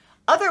on.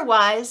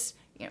 Otherwise,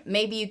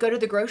 maybe you go to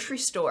the grocery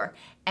store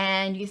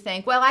and you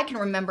think, well, I can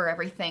remember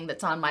everything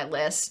that's on my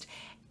list,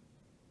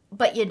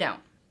 but you don't.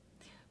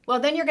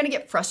 Well, then you're going to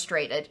get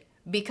frustrated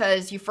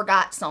because you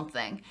forgot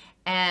something,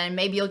 and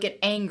maybe you'll get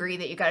angry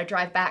that you got to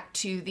drive back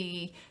to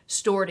the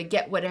store to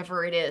get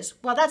whatever it is.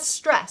 Well, that's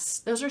stress.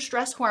 Those are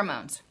stress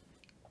hormones.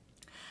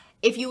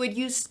 If you would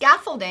use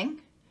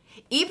scaffolding,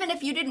 even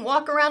if you didn't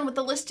walk around with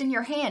the list in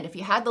your hand, if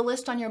you had the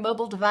list on your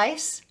mobile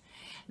device,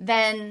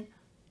 then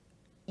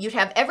you'd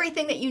have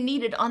everything that you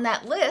needed on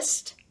that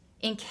list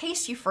in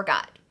case you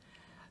forgot.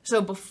 So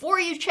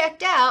before you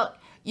checked out,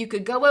 you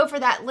could go over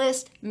that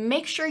list,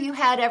 make sure you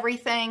had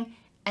everything,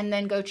 and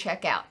then go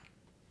check out.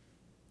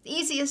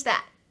 Easy as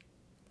that.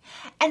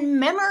 And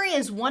memory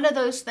is one of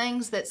those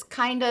things that's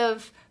kind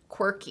of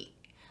quirky.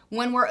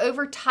 When we're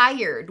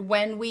overtired,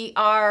 when we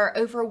are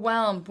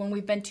overwhelmed, when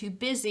we've been too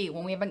busy,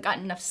 when we haven't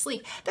gotten enough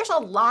sleep, there's a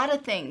lot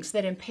of things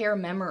that impair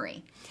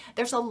memory.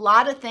 There's a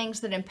lot of things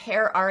that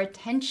impair our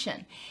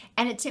attention.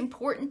 And it's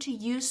important to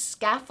use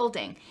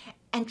scaffolding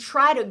and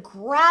try to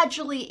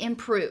gradually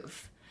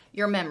improve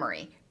your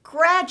memory,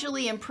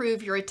 gradually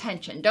improve your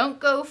attention. Don't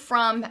go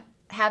from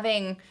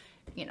having,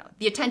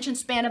 the attention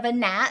span of a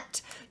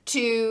gnat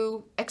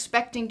to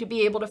expecting to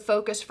be able to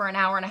focus for an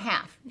hour and a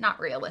half. Not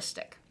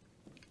realistic.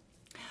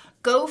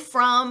 Go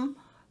from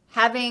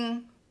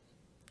having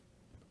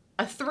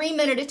a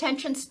 3-minute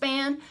attention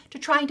span to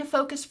trying to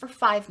focus for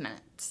 5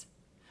 minutes.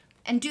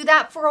 And do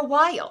that for a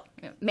while,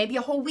 maybe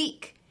a whole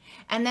week.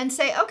 And then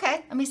say,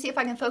 okay, let me see if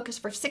I can focus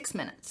for 6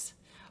 minutes,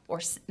 or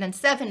then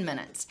 7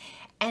 minutes,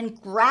 and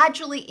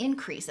gradually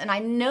increase. And I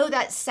know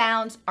that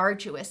sounds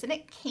arduous, and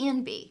it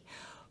can be,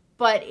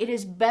 but it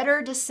is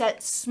better to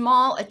set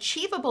small,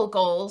 achievable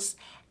goals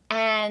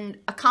and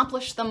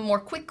accomplish them more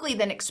quickly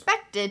than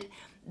expected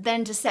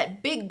than to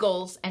set big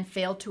goals and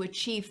fail to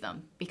achieve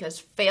them, because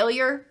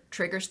failure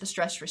triggers the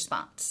stress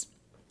response.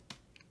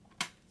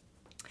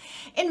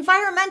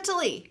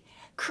 Environmentally,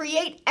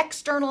 create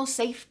external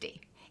safety.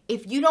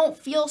 If you don't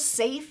feel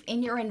safe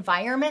in your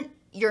environment,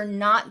 you're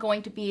not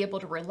going to be able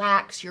to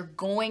relax. You're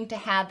going to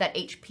have that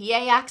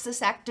HPA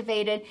axis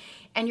activated,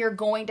 and you're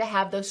going to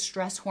have those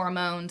stress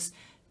hormones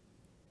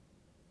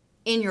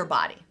in your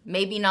body.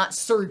 Maybe not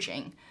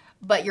surging,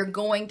 but you're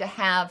going to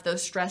have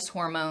those stress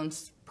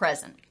hormones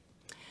present.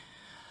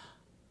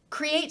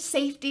 Create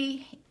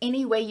safety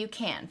any way you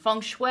can. Feng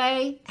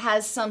Shui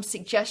has some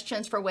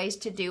suggestions for ways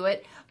to do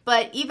it,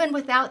 but even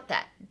without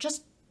that,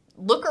 just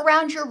look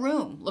around your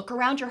room, look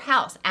around your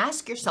house,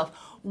 ask yourself,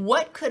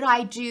 what could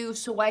I do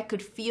so I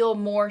could feel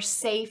more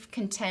safe,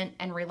 content,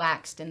 and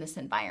relaxed in this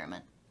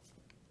environment?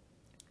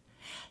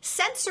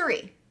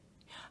 Sensory.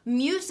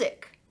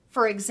 Music,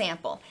 for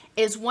example,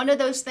 is one of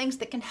those things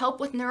that can help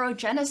with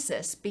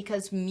neurogenesis,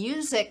 because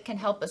music can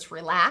help us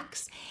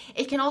relax.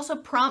 It can also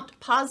prompt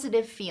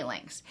positive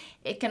feelings.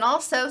 It can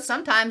also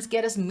sometimes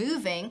get us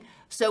moving,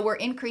 so we're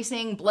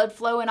increasing blood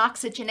flow and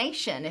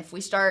oxygenation if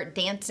we start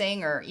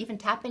dancing or even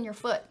tapping your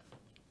foot.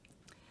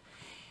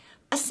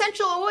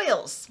 Essential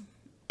oils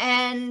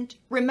And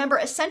remember,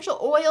 essential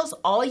oils,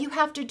 all you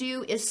have to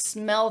do is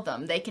smell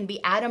them. They can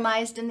be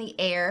atomized in the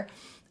air.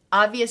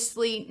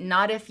 Obviously,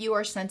 not if you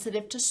are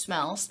sensitive to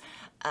smells,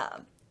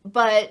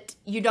 but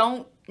you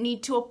don't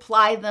need to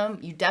apply them.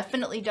 You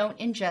definitely don't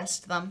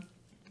ingest them.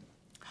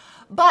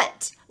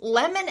 But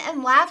lemon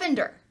and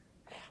lavender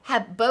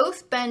have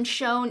both been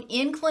shown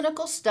in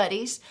clinical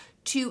studies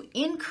to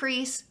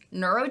increase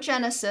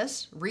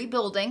neurogenesis,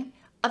 rebuilding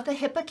of the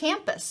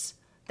hippocampus,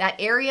 that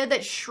area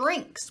that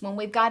shrinks when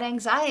we've got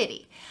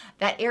anxiety,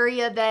 that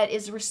area that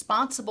is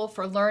responsible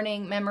for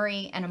learning,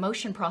 memory, and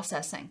emotion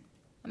processing.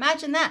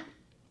 Imagine that.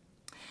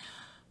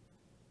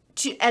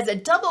 As a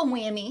double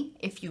whammy,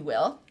 if you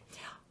will,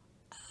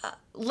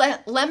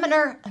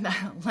 lavender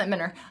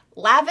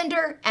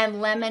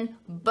and lemon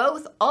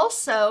both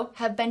also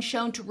have been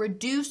shown to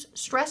reduce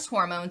stress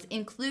hormones,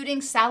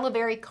 including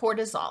salivary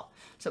cortisol.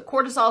 So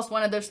cortisol is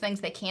one of those things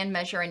they can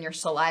measure in your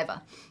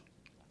saliva.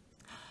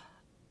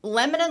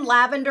 Lemon and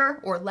lavender,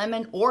 or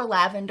lemon or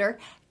lavender,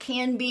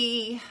 can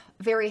be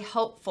very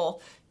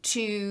helpful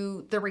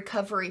to the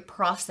recovery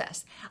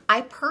process.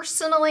 I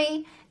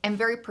personally am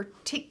very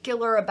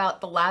particular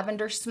about the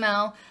lavender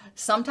smell.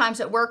 Sometimes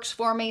it works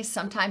for me,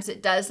 sometimes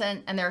it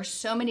doesn't, and there are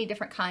so many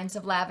different kinds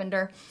of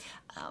lavender.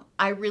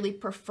 I really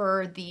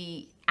prefer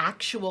the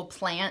actual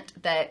plant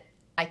that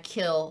I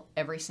kill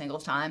every single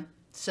time,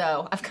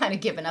 so I've kind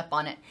of given up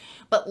on it.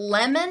 But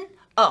lemon,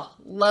 oh,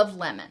 love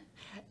lemon.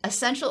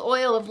 Essential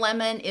oil of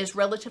lemon is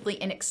relatively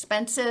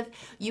inexpensive.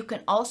 You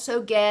can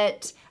also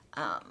get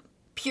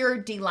pure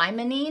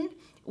D-limonene,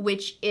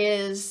 which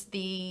is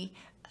the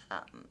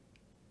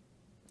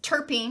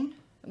terpene,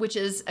 which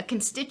is a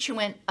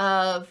constituent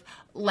of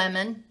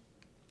lemon,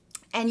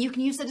 and you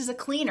can use it as a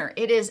cleaner.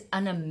 It is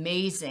an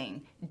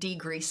amazing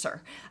degreaser.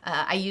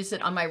 I use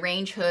it on my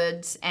range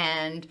hoods,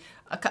 and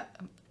a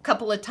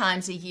couple of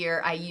times a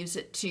year I use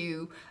it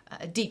to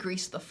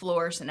degrease the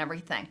floors and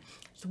everything.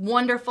 It's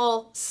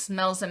wonderful,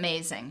 smells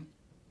amazing.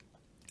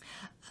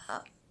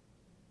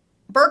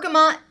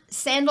 Bergamot,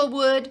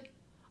 sandalwood,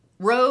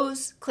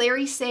 rose,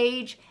 clary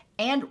sage,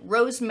 and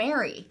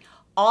rosemary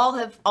all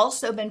have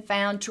also been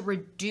found to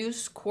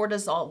reduce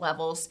cortisol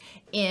levels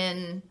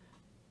in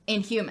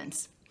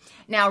humans.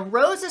 Now,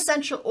 rose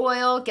essential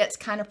oil gets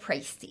kind of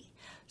pricey.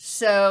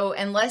 So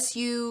unless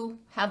you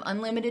have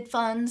unlimited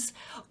funds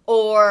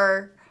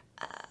or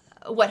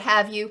what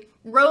have you,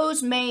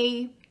 rose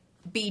may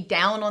be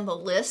down on the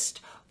list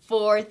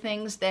for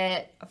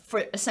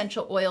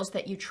essential oils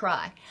that you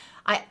try.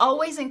 I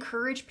always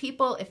encourage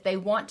people, if they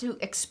want to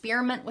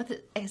experiment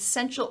with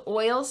essential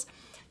oils,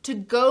 to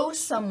go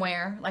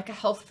somewhere like a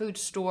health food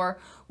store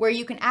where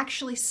you can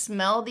actually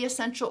smell the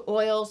essential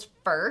oils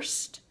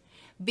first,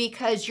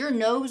 because your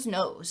nose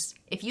knows.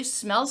 If you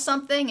smell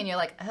something and you're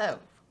like, oh,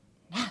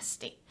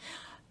 nasty,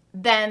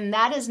 then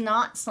that is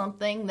not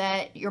something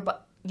that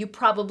you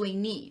probably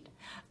need.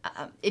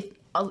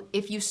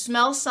 If you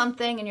smell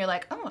something and you're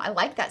like, oh, I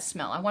like that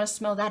smell, I want to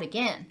smell that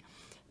again,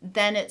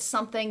 then it's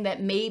something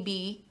that may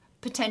be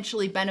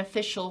potentially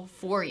beneficial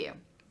for you.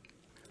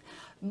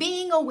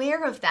 Being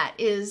aware of that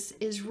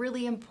is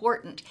really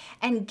important.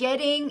 And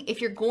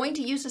if you're going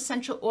to use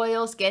essential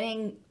oils,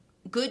 getting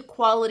good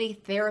quality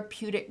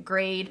therapeutic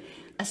grade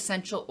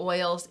essential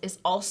oils is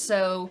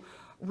also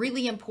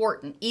really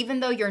important. Even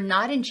though you're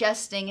not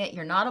ingesting it,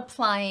 you're not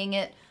applying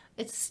it,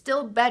 it's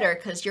still better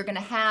because you're going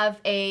to have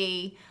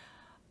a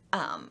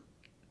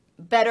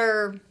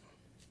better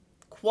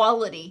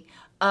quality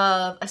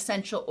of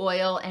essential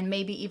oil and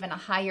maybe even a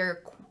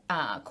higher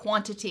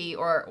quantity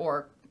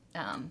or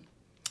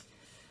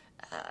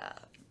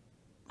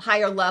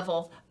higher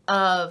level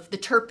of the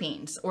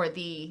terpenes or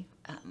the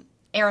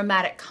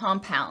aromatic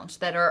compounds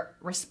that are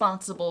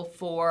responsible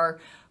for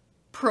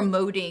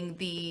promoting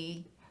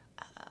the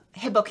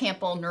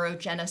hippocampal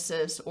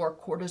neurogenesis or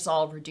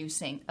cortisol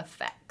reducing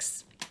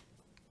effects.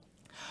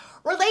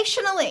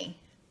 Relationally,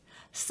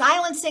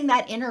 silencing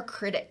that inner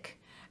critic,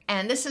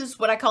 and this is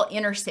what I call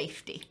inner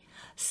safety.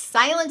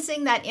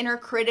 Silencing that inner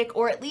critic,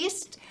 or at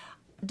least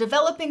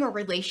developing a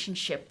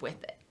relationship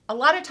with it. A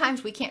lot of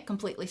times we can't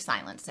completely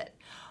silence it,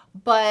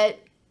 but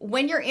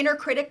when your inner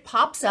critic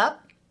pops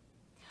up,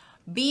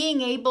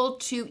 being able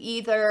to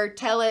either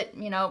tell it,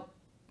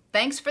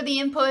 thanks for the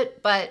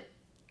input, but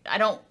I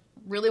don't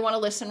really want to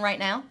listen right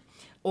now,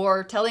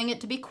 or telling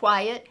it to be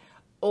quiet,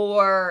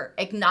 or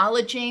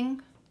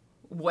acknowledging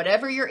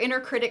whatever your inner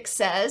critic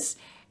says.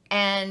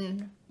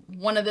 And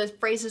one of the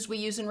phrases we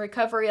use in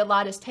recovery a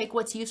lot is take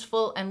what's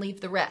useful and leave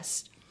the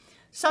rest.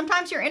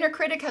 Sometimes your inner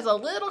critic has a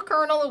little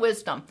kernel of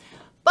wisdom,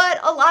 but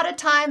a lot of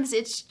times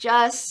it's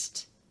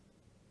just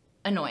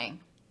annoying.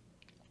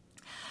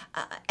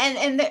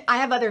 And I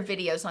have other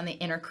videos on the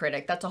inner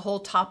critic. That's a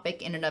whole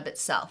topic in and of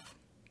itself.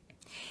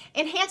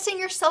 Enhancing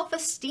your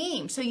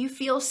self-esteem so you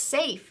feel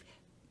safe,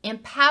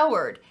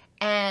 empowered,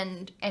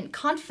 and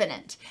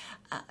confident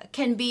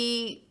can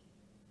be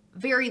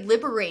very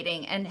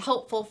liberating and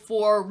helpful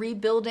for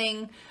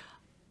rebuilding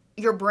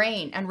your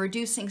brain and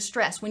reducing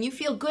stress. When you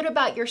feel good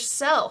about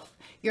yourself,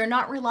 you're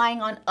not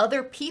relying on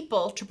other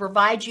people to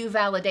provide you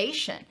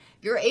validation.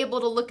 you're able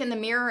to look in the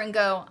mirror and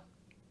go,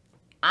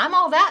 I'm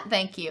all that,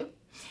 thank you.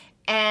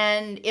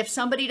 And if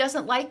somebody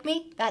doesn't like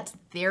me, that's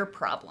their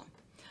problem.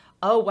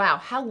 Oh, wow.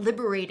 How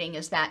liberating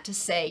is that to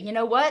say, you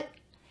know what?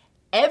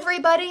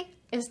 Everybody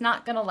is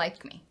not going to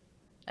like me.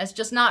 It's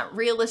just not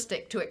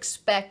realistic to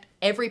expect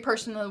every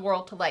person in the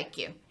world to like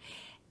you.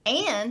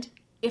 And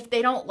if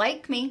they don't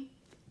like me,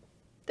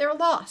 they're a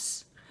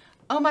loss.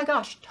 Oh my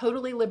gosh,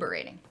 totally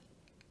liberating.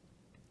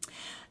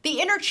 The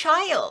inner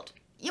child.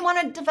 You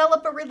want to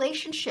develop a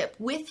relationship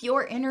with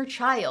your inner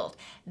child.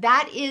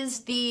 That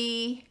is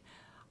the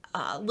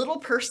little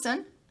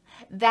person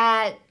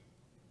that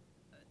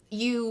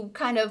you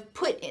kind of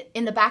put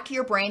in the back of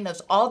your brain,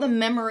 all the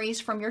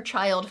memories from your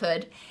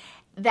childhood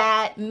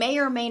that may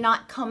or may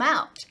not come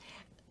out.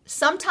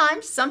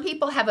 Sometimes some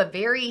people have a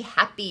very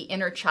happy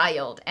inner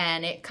child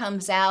and it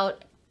comes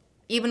out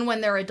even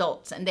when they're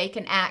adults, and they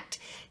can act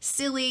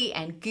silly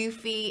and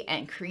goofy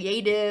and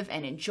creative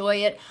and enjoy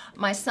it.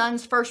 My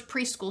son's first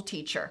preschool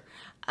teacher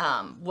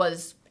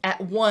was at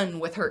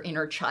one with her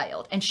inner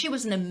child, and she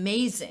was an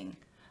amazing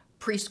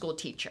preschool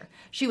teacher.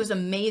 She was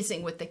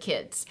amazing with the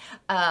kids.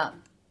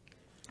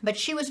 But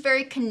she was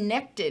very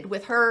connected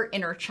with her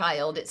inner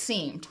child, it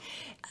seemed.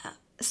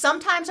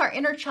 Sometimes our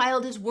inner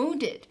child is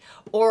wounded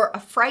or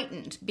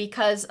frightened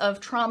because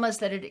of traumas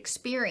that it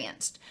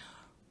experienced.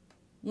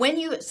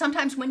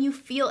 Sometimes when you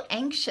feel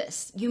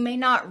anxious, you may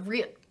not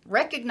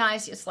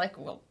recognize, it's like,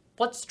 well,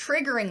 what's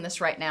triggering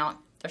this right now?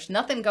 There's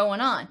nothing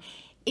going on.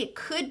 It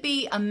could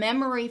be a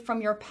memory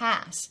from your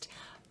past,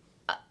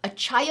 a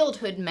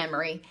childhood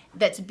memory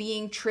that's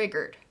being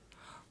triggered.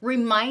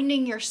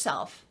 Reminding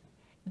yourself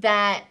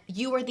that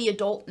you are the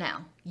adult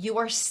now, you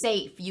are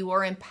safe, you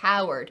are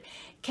empowered,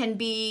 can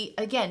be,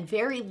 again,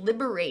 very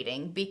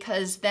liberating,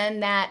 because then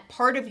that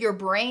part of your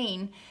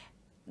brain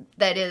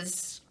that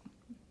is,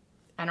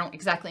 I don't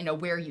exactly know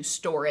where you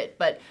store it,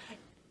 but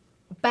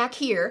back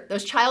here,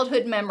 those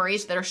childhood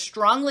memories that are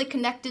strongly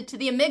connected to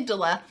the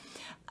amygdala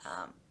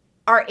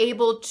are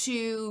able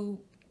to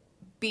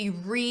be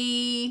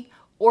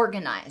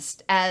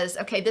reorganized as,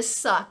 okay, this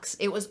sucks,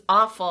 it was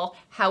awful,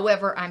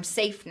 however, I'm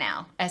safe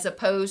now, as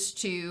opposed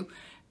to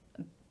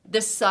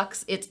this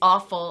sucks, it's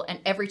awful, and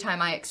every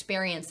time I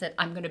experience it,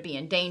 I'm going to be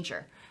in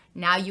danger.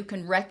 Now you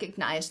can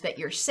recognize that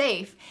you're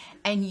safe,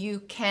 and you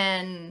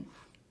can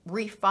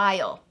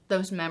refile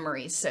those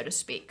memories, so to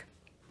speak.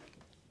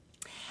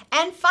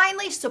 And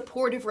finally,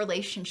 supportive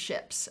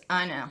relationships.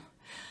 I know.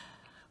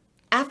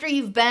 After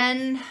you've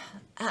been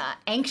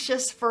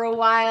anxious for a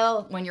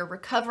while, when you're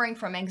recovering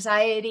from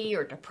anxiety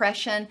or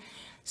depression,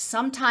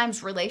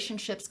 sometimes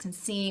relationships can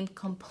seem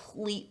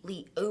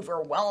completely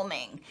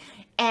overwhelming.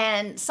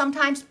 And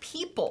sometimes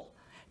people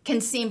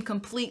can seem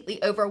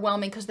completely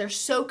overwhelming because they're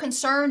so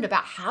concerned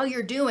about how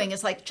you're doing.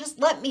 It's like, just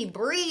let me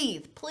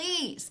breathe,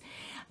 please.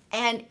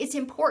 And it's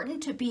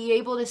important to be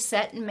able to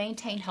set and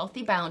maintain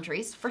healthy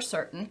boundaries, for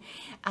certain.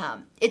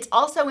 It's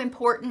also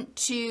important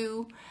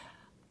to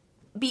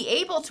be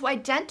able to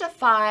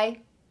identify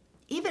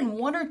even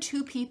one or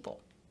two people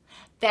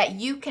that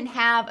you can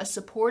have a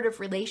supportive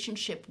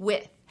relationship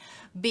with,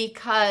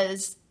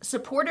 because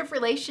supportive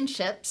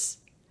relationships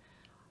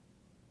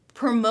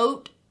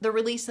promote the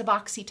release of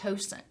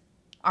oxytocin,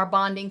 our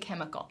bonding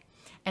chemical.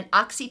 And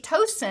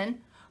oxytocin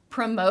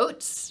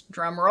promotes,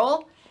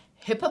 drumroll,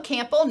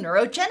 hippocampal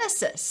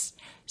neurogenesis.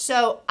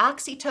 So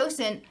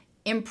oxytocin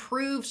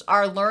improves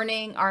our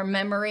learning, our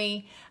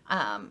memory,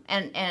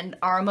 and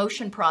our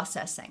emotion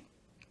processing.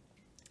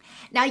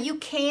 Now you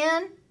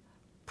can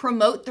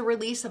promote the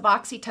release of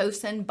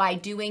oxytocin by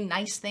doing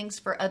nice things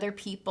for other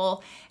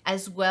people,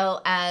 as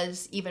well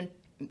as even,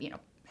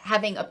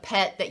 having a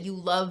pet that you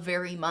love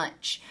very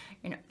much.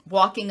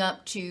 Walking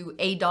up to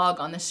a dog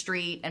on the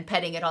street and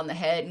petting it on the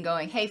head and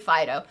going, "Hey,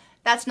 Fido,"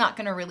 that's not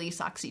going to release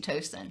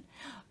oxytocin.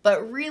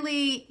 But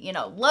really,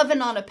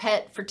 loving on a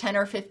pet for 10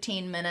 or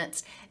 15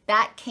 minutes,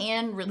 that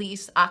can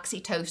release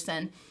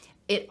oxytocin.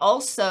 It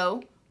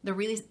also, the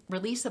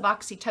release of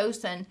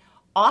oxytocin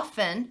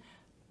often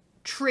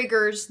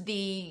triggers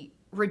the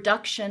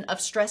reduction of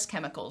stress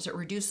chemicals. It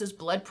reduces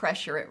blood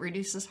pressure, it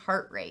reduces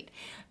heart rate.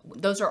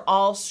 Those are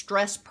all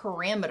stress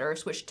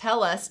parameters which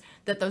tell us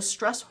that those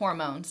stress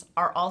hormones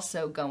are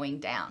also going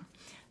down.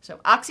 So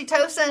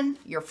oxytocin,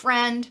 your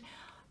friend.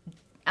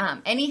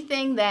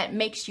 Anything that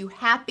makes you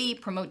happy,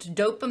 promotes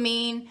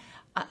dopamine,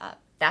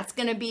 that's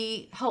going to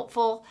be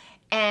helpful.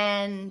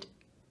 And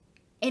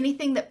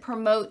anything that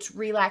promotes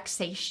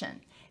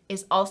relaxation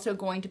is also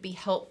going to be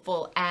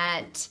helpful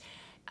at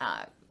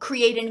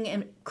creating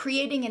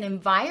an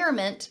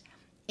environment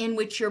in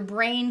which your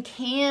brain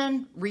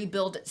can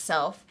rebuild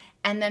itself,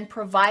 and then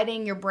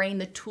providing your brain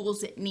the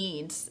tools it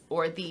needs,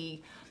 or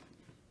the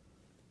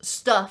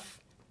stuff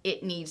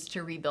it needs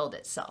to rebuild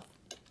itself.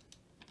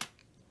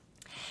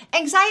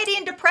 Anxiety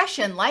and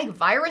depression, like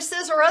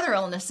viruses or other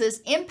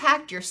illnesses,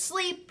 impact your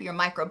sleep, your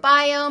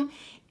microbiome,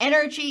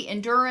 energy,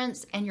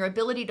 endurance, and your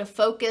ability to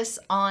focus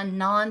on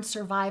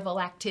non-survival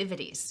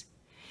activities.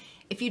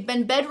 If you'd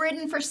been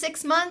bedridden for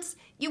 6 months,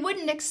 you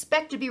wouldn't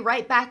expect to be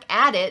right back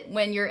at it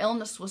when your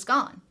illness was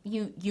gone.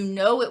 You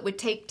know it would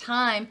take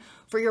time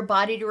for your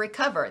body to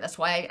recover. That's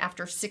why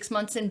after 6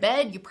 months in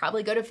bed, you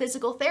probably go to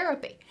physical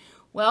therapy.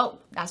 Well,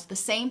 that's the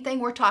same thing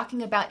we're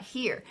talking about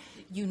here.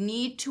 You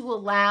need to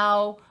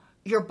allow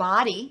your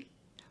body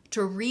to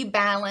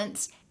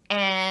rebalance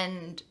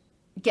and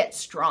get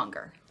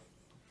stronger.